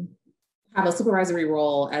a supervisory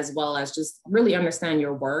role, as well as just really understand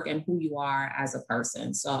your work and who you are as a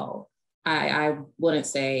person. So I wouldn't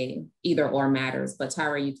say either or matters, but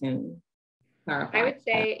Tyra, you can clarify. I would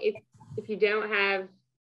say if you don't have,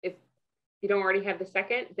 you don't already have the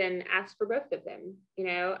second, then ask for both of them. You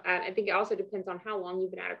know, I think it also depends on how long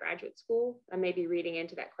you've been out of graduate school. I may be reading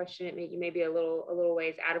into that question. You may be a little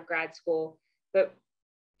ways out of grad school, but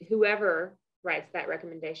whoever writes that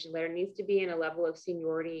recommendation letter needs to be in a level of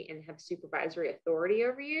seniority and have supervisory authority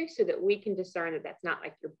over you, so that we can discern that that's not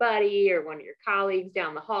like your buddy or one of your colleagues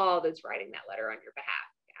down the hall that's writing that letter on your behalf.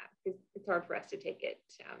 Yeah, because it's hard for us to take it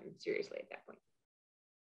seriously at that point.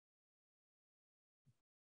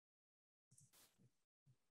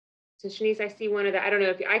 So Shanice, I see one of the, I don't know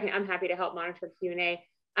if I'm happy to help monitor Q&A.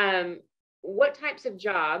 What types of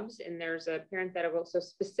jobs, and there's a parenthetical, so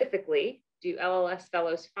specifically, do LLS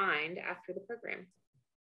fellows find after the program?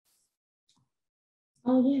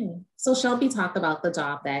 Oh yeah. So Shelby talked about the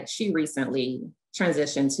job that she recently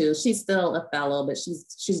transitioned to. She's still a fellow, but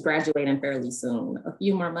she's graduating fairly soon, a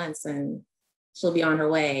few more months and she'll be on her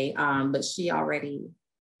way. But she already,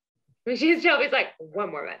 Shelby's like, one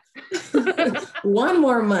more month. one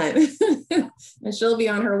more month and she'll be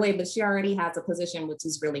on her way, but she already has a position, which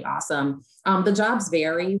is really awesome. The jobs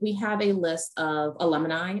vary. We have a list of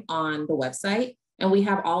alumni on the website and we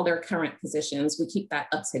have all their current positions. We keep that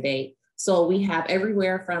up to date. So we have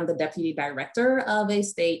everywhere from the deputy director of a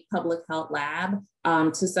state public health lab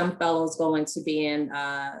to some fellows going to be in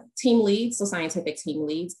team leads, so scientific team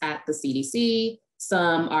leads at the CDC.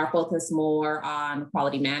 Some are focused more on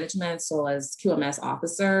quality management, so as QMS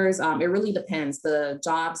officers. It really depends. The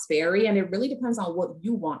jobs vary, and it really depends on what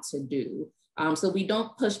you want to do. So we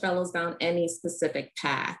don't push fellows down any specific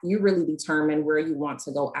path. You really determine where you want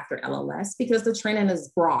to go after LLS, because the training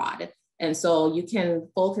is broad. And so you can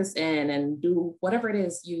focus in and do whatever it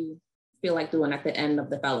is you feel like doing at the end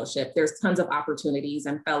of the fellowship. There's tons of opportunities,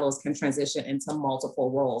 and fellows can transition into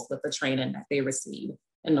multiple roles with the training that they receive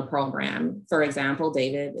in the program. For example,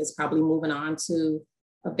 David is probably moving on to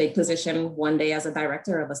a big position one day as a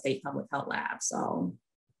director of a state public health lab. So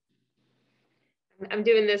I'm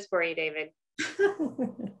doing this for you, David.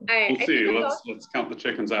 We'll see. Let's count the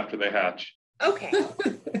chickens after they hatch. Okay.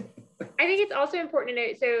 I think it's also important to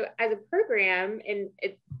note, so as a program, and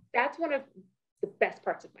that's one of the best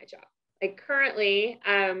parts of my job. Like currently,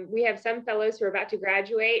 we have some fellows who are about to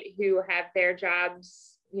graduate who have their jobs,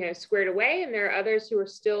 squared away, and there are others who are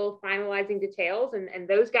still finalizing details, and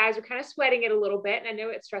those guys are kind of sweating it a little bit. And I know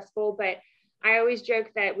it's stressful, but I always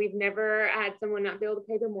joke that we've never had someone not be able to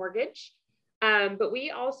pay their mortgage. But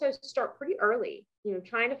we also start pretty early,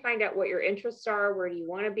 trying to find out what your interests are, where do you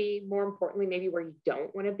want to be, more importantly, maybe where you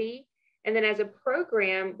don't want to be. And then as a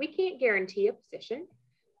program, we can't guarantee a position,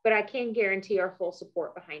 but I can guarantee our full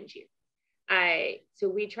support behind you. So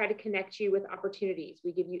we try to connect you with opportunities.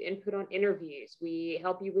 We give you input on interviews. We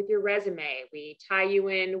help you with your resume. We tie you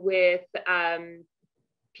in with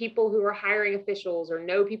people who are hiring officials or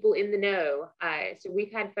know people in the know. So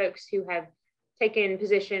we've had folks who have taken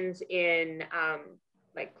positions in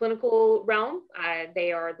like clinical realm.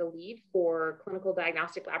 They are the lead for clinical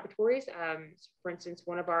diagnostic laboratories. For instance,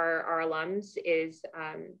 one of our alums is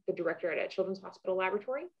the director at a children's hospital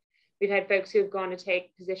laboratory. We've had folks who have gone to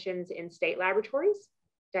take positions in state laboratories.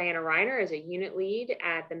 Diana Reiner is a unit lead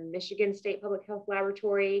at the Michigan State Public Health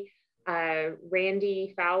Laboratory.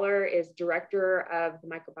 Randy Fowler is director of the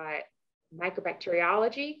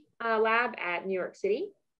microbacteriology lab at New York City.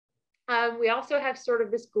 We also have sort of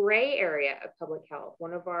this gray area of public health.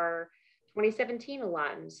 One of our 2017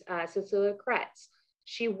 alums, Cecilia Kretz,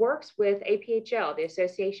 she works with APHL, the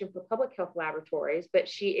Association for Public Health Laboratories, but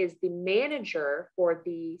she is the manager for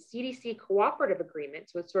the CDC cooperative agreement.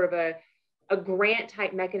 So it's sort of a grant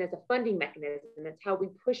type mechanism, a funding mechanism. That's how we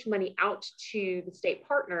push money out to the state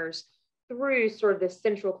partners through sort of the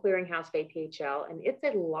central clearinghouse of APHL. And it's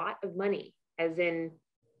a lot of money, as in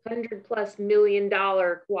 $100+ million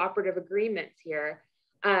cooperative agreements here.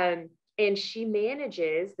 And she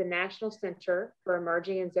manages the National Center for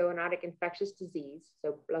Emerging and Zoonotic Infectious Disease,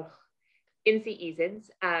 so NCEZIDs,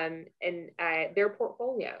 and their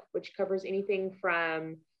portfolio, which covers anything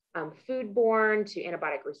from foodborne to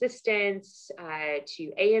antibiotic resistance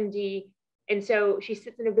to AMD. And so she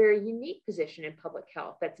sits in a very unique position in public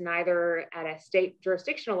health that's neither at a state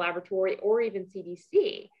jurisdictional laboratory or even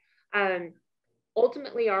CDC.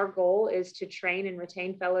 Ultimately, our goal is to train and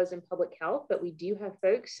retain fellows in public health, but we do have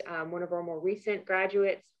folks. One of our more recent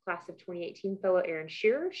graduates, class of 2018 fellow Erin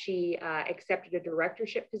Shearer, she accepted a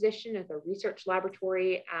directorship position at a research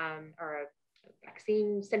laboratory or a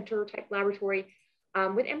vaccine center type laboratory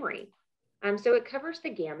with Emory. So it covers the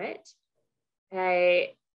gamut. I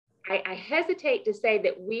hesitate to say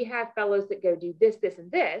that we have fellows that go do this, this,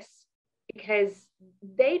 and this, because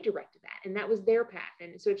they directed that and that was their path.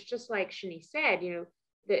 And so it's just like Shani said,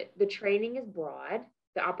 the training is broad.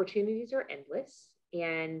 the opportunities are endless.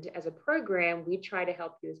 And as a program, we try to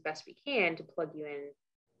help you as best we can to plug you in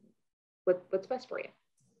what's best for you.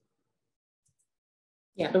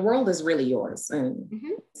 Yeah, the world is really yours, and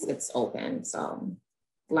it's open. So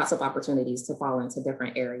lots of opportunities to fall into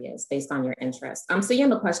different areas based on your interests. I'm seeing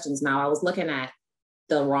the questions now. I was looking at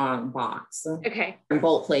the wrong box in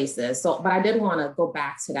both places. So, but I did want to go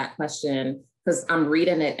back to that question because I'm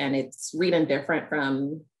reading it and it's reading different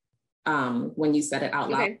from when you said it out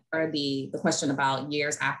loud, or the question about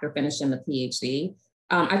years after finishing the PhD.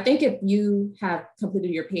 I think if you have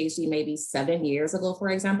completed your PhD maybe 7 years ago, for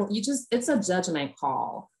example, it's a judgment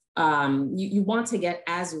call. You want to get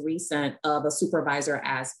as recent of a supervisor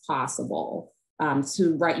as possible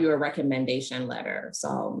to write you a recommendation letter.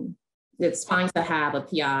 So it's fine to have a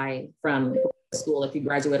PI from school if you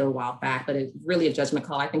graduated a while back, but it's really a judgment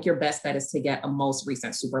call. I think your best bet is to get a most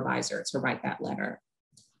recent supervisor to write that letter.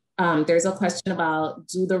 There's a question about,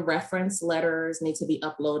 do the reference letters need to be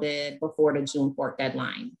uploaded before the June 4th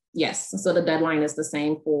deadline? Yes, so the deadline is the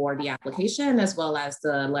same for the application as well as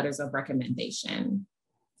the letters of recommendation.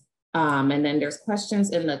 And then there's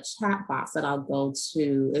questions in the chat box that I'll go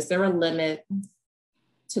to. Is there a limit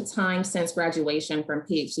to time since graduation from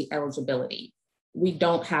PhD eligibility? We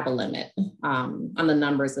don't have a limit on the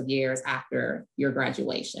numbers of years after your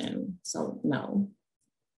graduation, so no.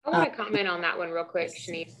 I want to comment on that one real quick,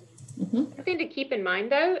 Shanice. One thing to keep in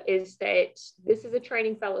mind, though, is that this is a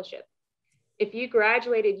training fellowship. If you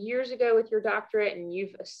graduated years ago with your doctorate and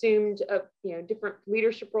you've assumed different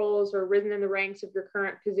leadership roles or risen in the ranks of your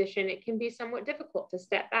current position, it can be somewhat difficult to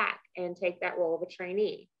step back and take that role of a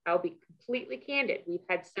trainee. I'll be completely candid. We've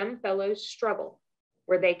had some fellows struggle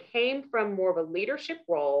where they came from more of a leadership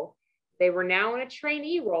role. They were now in a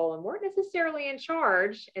trainee role and weren't necessarily in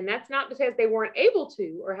charge. And that's not because they weren't able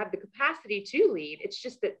to or have the capacity to lead. It's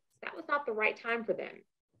just that was not the right time for them.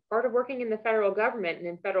 Part of working in the federal government and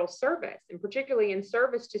in federal service, and particularly in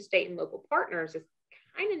service to state and local partners, is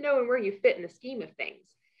kind of knowing where you fit in the scheme of things.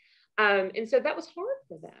 And so that was hard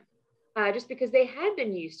for them, just because they had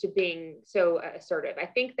been used to being so assertive. I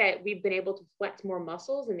think that we've been able to flex more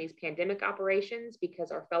muscles in these pandemic operations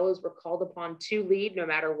because our fellows were called upon to lead no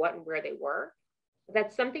matter what and where they were. But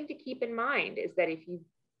that's something to keep in mind, is that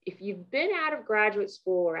if you've been out of graduate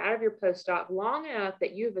school or out of your postdoc long enough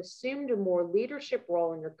that you've assumed a more leadership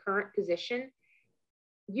role in your current position,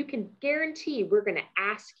 you can guarantee we're going to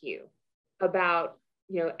ask you about,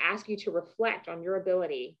 ask you to reflect on your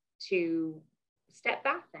ability to step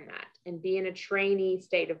back from that and be in a trainee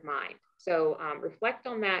state of mind. So reflect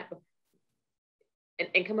on that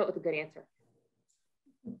and come up with a good answer.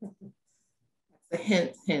 That's a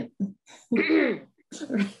hint.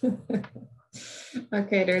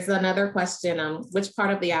 Okay, there's another question. Which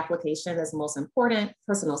part of the application is most important?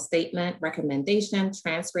 Personal statement, recommendation,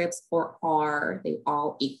 transcripts, or are they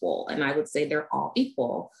all equal? And I would say they're all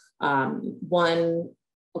equal. One,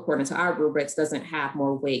 according to our rubrics, doesn't have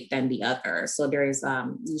more weight than the other. So there's,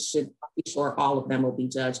 you should be sure all of them will be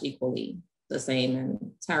judged equally the same.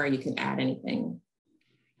 And Tara, you can add anything.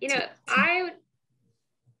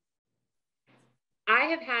 I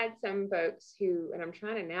have had some folks who, and I'm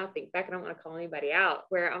trying to now think back, I don't want to call anybody out,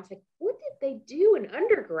 where I was like, what did they do in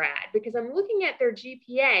undergrad? Because I'm looking at their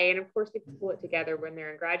GPA, and of course they pull it together when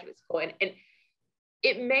they're in graduate school. And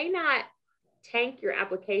it may not tank your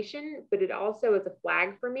application, but it also is a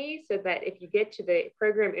flag for me, so that if you get to the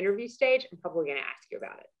program interview stage, I'm probably going to ask you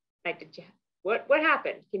about it. Like, what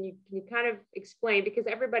happened? Can you kind of explain? Because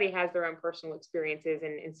everybody has their own personal experiences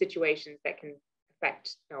and situations that can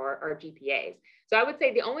affect our GPAs. So I would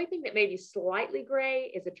say the only thing that may be slightly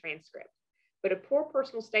gray is a transcript, but a poor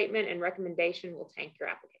personal statement and recommendation will tank your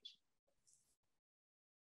application.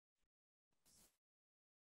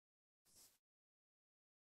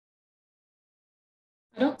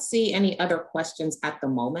 I don't see any other questions at the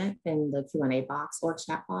moment in the Q&A box or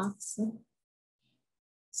chat box.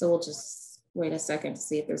 So we'll just wait a second to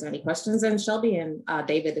see if there's any questions. And Shelby and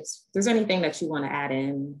David, if there's anything that you want to add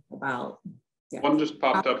in about. Yeah. One just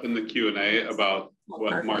popped up in the Q&A about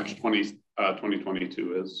what March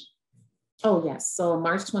 2022 is. Oh, yes. So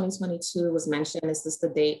March 2022 was mentioned. Is this the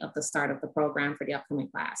date of the start of the program for the upcoming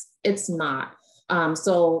class? It's not.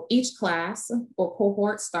 So each class or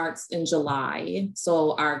cohort starts in July.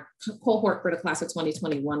 So our cohort for the class of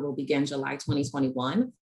 2021 will begin July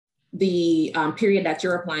 2021. The period that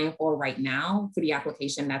you're applying for right now for the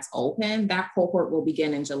application that's open, that cohort will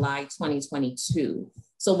begin in July 2022.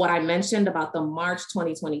 So what I mentioned about the March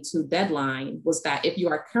 2022 deadline was that if you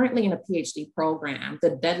are currently in a PhD program,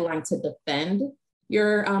 the deadline to defend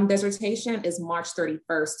Your dissertation is March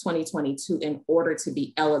 31st, 2022 in order to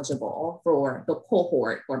be eligible for the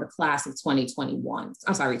cohort or the class of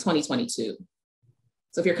 2022.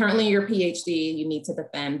 So if you're currently in your PhD, you need to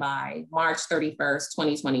defend by March 31st,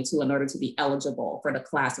 2022 in order to be eligible for the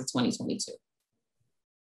class of 2022.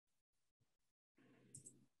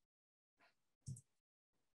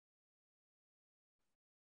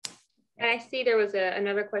 And I see there was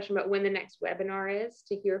another question about when the next webinar is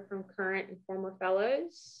to hear from current and former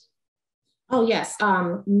fellows. Oh yes,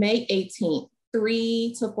 May 18th,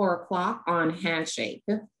 3 to 4 o'clock on Handshake.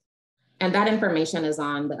 And that information is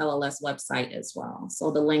on the LLS website as well.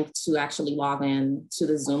 So the link to actually log in to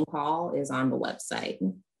the Zoom call is on the website.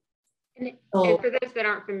 And for those that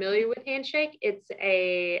aren't familiar with Handshake, it's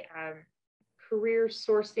a career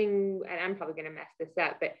sourcing, and I'm probably going to mess this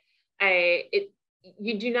up, but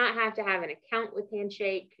you do not have to have an account with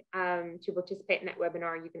Handshake to participate in that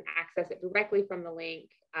webinar. You can access it directly from the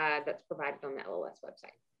link that's provided on the LLS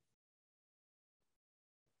website.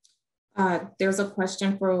 There's a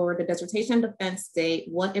question for the dissertation defense date.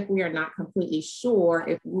 What if we are not completely sure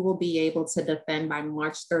if we will be able to defend by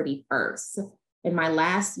March 31st? I'm in my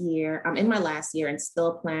last year and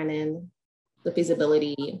still planning the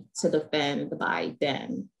feasibility to defend by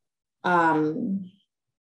then.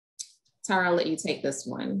 Tara, I'll let you take this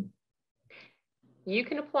one. You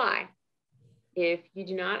can apply. If you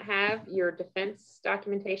do not have your defense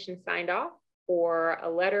documentation signed off or a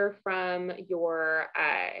letter from your,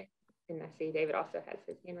 and I see David also has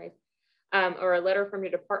his hand raised, or a letter from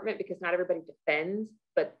your department, because not everybody defends,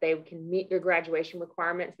 but they can meet their graduation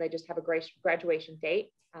requirements. They just have a graduation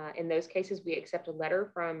date. In those cases, we accept a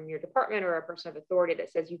letter from your department or a person of authority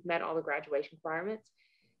that says you've met all the graduation requirements.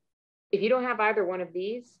 If you don't have either one of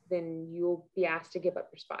these, then you'll be asked to give up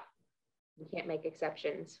your spot. You can't make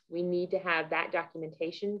exceptions. We need to have that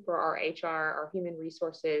documentation for our HR, our human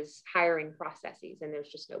resources hiring processes, and there's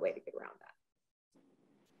just no way to get around that.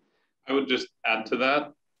 I would just add to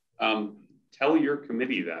that, tell your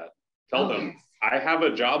committee that. Tell them, I have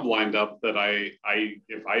a job lined up that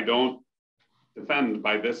if I don't defend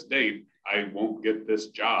by this date, I won't get this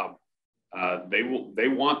job. They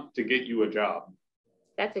want to get you a job.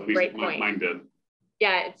 That's a great point. Mine did.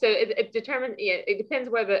 Yeah, so it depends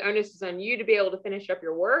whether the onus is on you to be able to finish up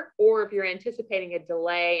your work, or if you're anticipating a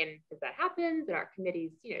delay, and if that happens, and our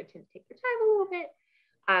committees, tend to take their time a little bit,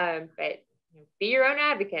 but be your own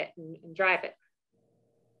advocate and drive it.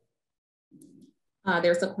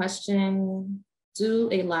 There's a question, do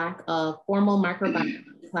a lack of formal microbiology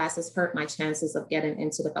classes hurt my chances of getting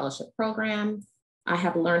into the fellowship program? I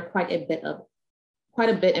have learned quite a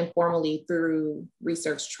bit informally through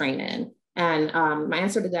research training. And my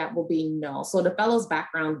answer to that will be no. So the fellows'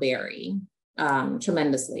 background vary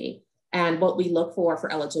tremendously. And what we look for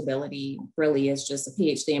eligibility really is just a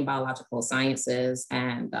PhD in biological sciences.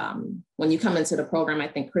 And when you come into the program, I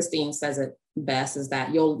think Christine says it best, is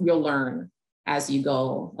that you'll learn as you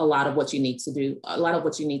go a lot of what you need to do, a lot of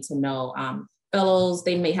what you need to know. Fellows,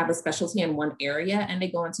 they may have a specialty in one area and they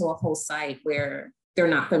go into a whole site where they're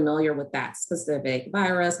not familiar with that specific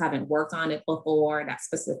virus, haven't worked on it before, that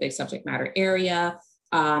specific subject matter area.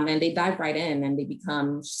 And they dive right in and they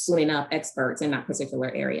become soon enough experts in that particular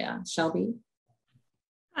area. Shelby?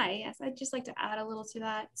 Hi, yes, I'd just like to add a little to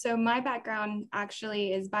that. So my background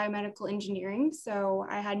actually is biomedical engineering. So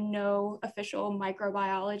I had no official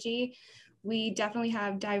microbiology. We definitely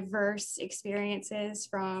have diverse experiences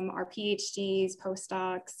from our PhDs,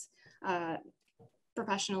 postdocs,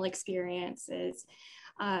 professional experiences.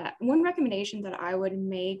 One recommendation that I would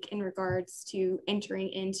make in regards to entering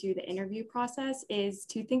into the interview process is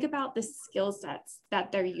to think about the skill sets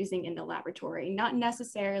that they're using in the laboratory, not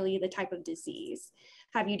necessarily the type of disease.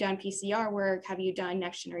 Have you done PCR work? Have you done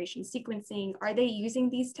next generation sequencing? Are they using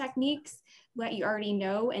these techniques that you already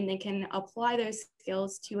know and they can apply those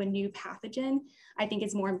skills to a new pathogen? I think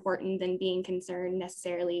is more important than being concerned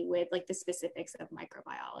necessarily with like the specifics of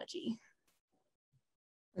microbiology.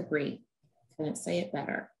 Agreed. Couldn't say it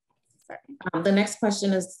better. The next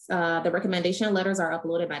question is, the recommendation letters are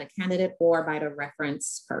uploaded by the candidate or by the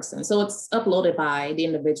reference person. So it's uploaded by the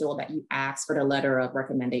individual that you ask for the letter of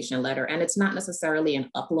recommendation letter. And it's not necessarily an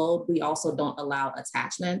upload. We also don't allow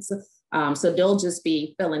attachments. So they'll just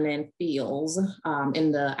be filling in fields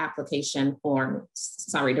in the application form,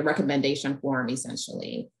 the recommendation form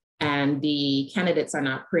essentially. And the candidates are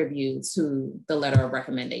not privy to the letter of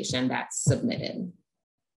recommendation that's submitted.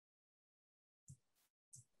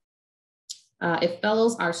 If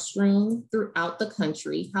fellows are strewn throughout the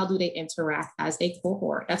country, how do they interact as a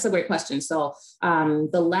cohort? That's a great question. So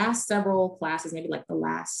the last several classes, maybe like the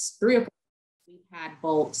last 3 or 4, We've had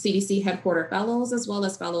both CDC headquarter fellows as well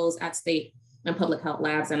as fellows at state and public health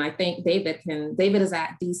labs. And I think David is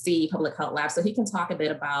at DC Public Health Lab, so he can talk a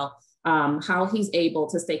bit about how he's able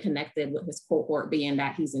to stay connected with his cohort, being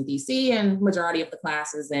that he's in DC and majority of the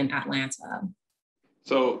classes in Atlanta.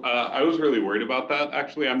 So I was really worried about that.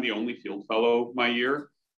 Actually, I'm the only field fellow my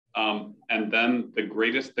year. And then the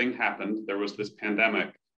greatest thing happened. There was this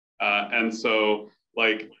pandemic. And so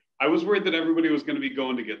like, I was worried that everybody was going to be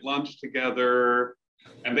going to get lunch together,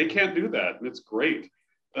 and they can't do that. And it's great.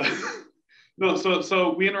 No,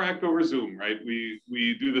 so we interact over Zoom, right?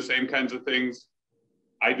 We do the same kinds of things.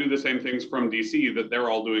 I do the same things from DC that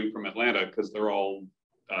they're all doing from Atlanta because they're all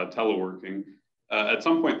teleworking. At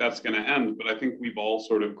some point that's going to end, but I think we've all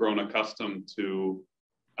sort of grown accustomed to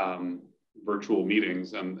virtual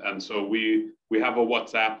meetings. And so we have a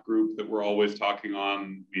WhatsApp group that we're always talking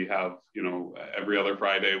on. We have, you know, every other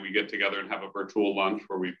Friday we get together and have a virtual lunch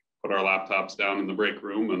where we put our laptops down in the break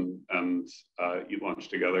room and eat lunch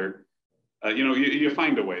together. You know, you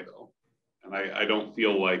find a way though. And I don't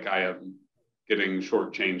feel like I am getting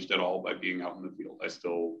shortchanged at all by being out in the field. I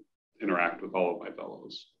still interact with all of my fellow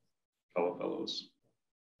fellows.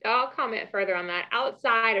 I'll comment further on that.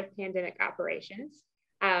 Outside of pandemic operations,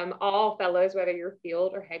 all fellows, whether you're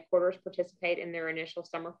field or headquarters, participate in their initial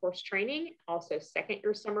summer course training, also second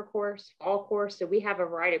year summer course, fall course. So we have a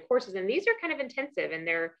variety of courses, and these are kind of intensive, and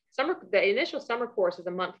the initial summer course is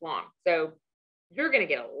a month long. So you're going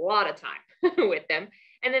to get a lot of time with them.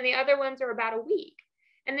 And then the other ones are about a week.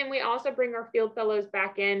 And then we also bring our field fellows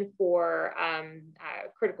back in for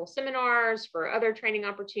critical seminars, for other training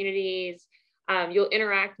opportunities. You'll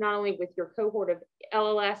interact not only with your cohort of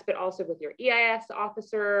LLS, but also with your EIS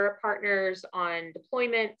officer partners on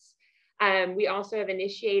deployments. We also have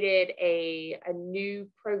initiated a new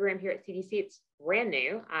program here at CDC. It's brand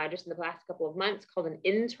new, just in the last couple of months, called an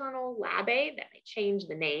internal lab aid. That may change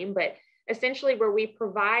the name, but essentially where we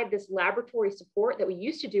provide this laboratory support that we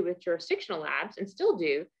used to do with jurisdictional labs and still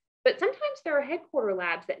do, but sometimes there are headquarter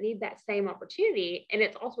labs that need that same opportunity. And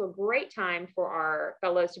it's also a great time for our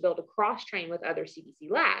fellows to be able to cross-train with other CDC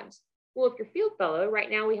labs. Well, if you're field fellow, right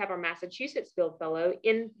now we have our Massachusetts field fellow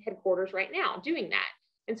in headquarters right now doing that.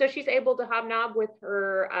 And so she's able to hobnob with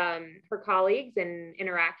her colleagues and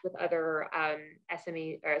interact with other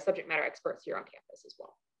SME or subject matter experts here on campus as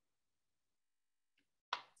well.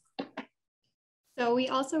 So we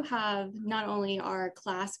also have not only our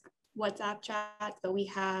class WhatsApp chat, but we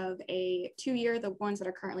have a 2-year, the ones that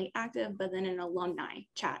are currently active, but then an alumni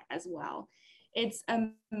chat as well. It's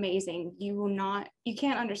amazing. You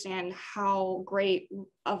can't understand how great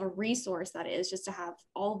of a resource that is just to have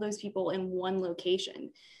all those people in one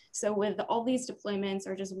location. So with all these deployments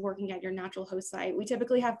or just working at your natural host site, we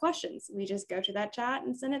typically have questions. We just go to that chat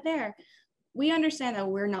and send it there. We understand that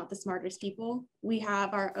we're not the smartest people. We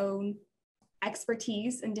have our own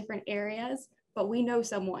expertise in different areas, but we know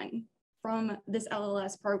someone from this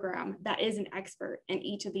LLS program that is an expert in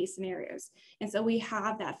each of these scenarios. And so we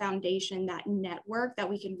have that foundation, that network that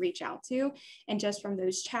we can reach out to. And just from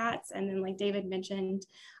those chats, and then like David mentioned,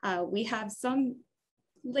 we have some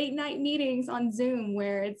late night meetings on Zoom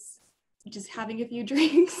where it's just having a few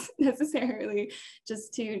drinks necessarily,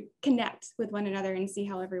 just to connect with one another and see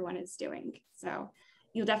how everyone is doing. So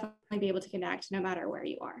you'll definitely be able to connect no matter where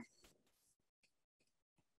you are.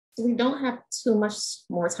 We don't have too much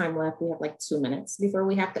more time left. We have like 2 minutes before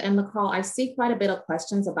we have to end the call. I see quite a bit of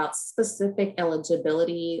questions about specific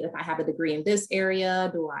eligibility. If I have a degree in this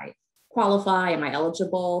area, do I qualify? Am I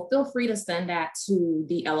eligible? Feel free to send that to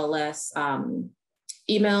the LLS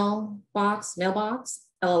mailbox,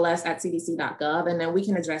 lls@cdc.gov, and then we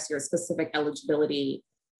can address your specific eligibility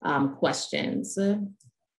questions.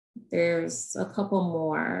 There's a couple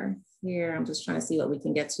more here. I'm just trying to see what we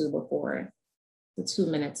can get to before the 2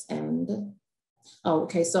 minutes end. Oh,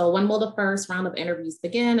 okay, so when will the first round of interviews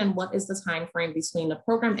begin, and what is the time frame between the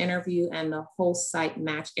program interview and the host site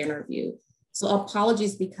match interview? So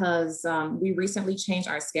apologies because we recently changed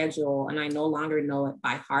our schedule and I no longer know it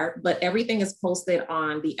by heart, but everything is posted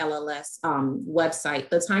on the LLS website.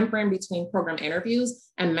 The time frame between program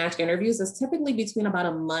interviews and match interviews is typically between about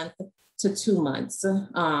a month to 2 months.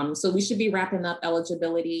 So we should be wrapping up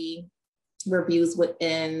eligibility reviews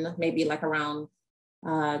within maybe like around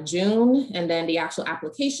June, and then the actual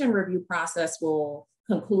application review process will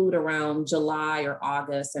conclude around July or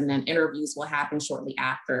August, and then interviews will happen shortly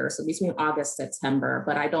after. So between August, September,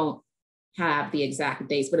 but I don't have the exact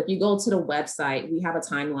dates. But if you go to the website, we have a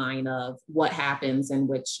timeline of what happens in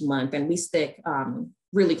which month, and we stick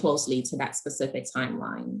really closely to that specific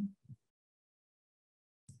timeline.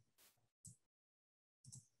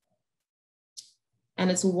 and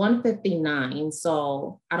it's 1:59.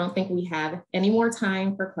 So I don't think we have any more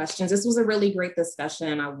time for questions. This was a really great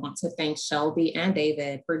discussion. I want to thank Shelby and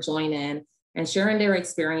David for joining and sharing their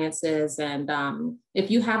experiences. And if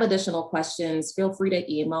you have additional questions, feel free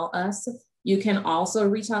to email us. You can also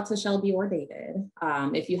reach out to Shelby or David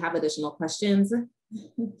if you have additional questions.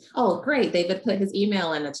 Oh, great. David put his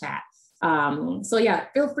email in the chat. So yeah,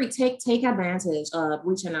 feel free, take advantage of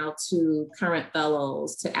reaching out to current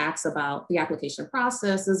fellows to ask about the application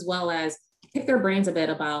process, as well as pick their brains a bit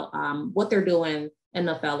about what they're doing in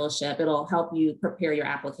the fellowship. It'll help you prepare your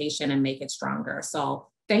application and make it stronger. So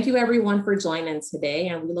thank you everyone for joining today,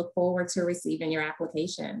 and we look forward to receiving your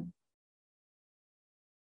application.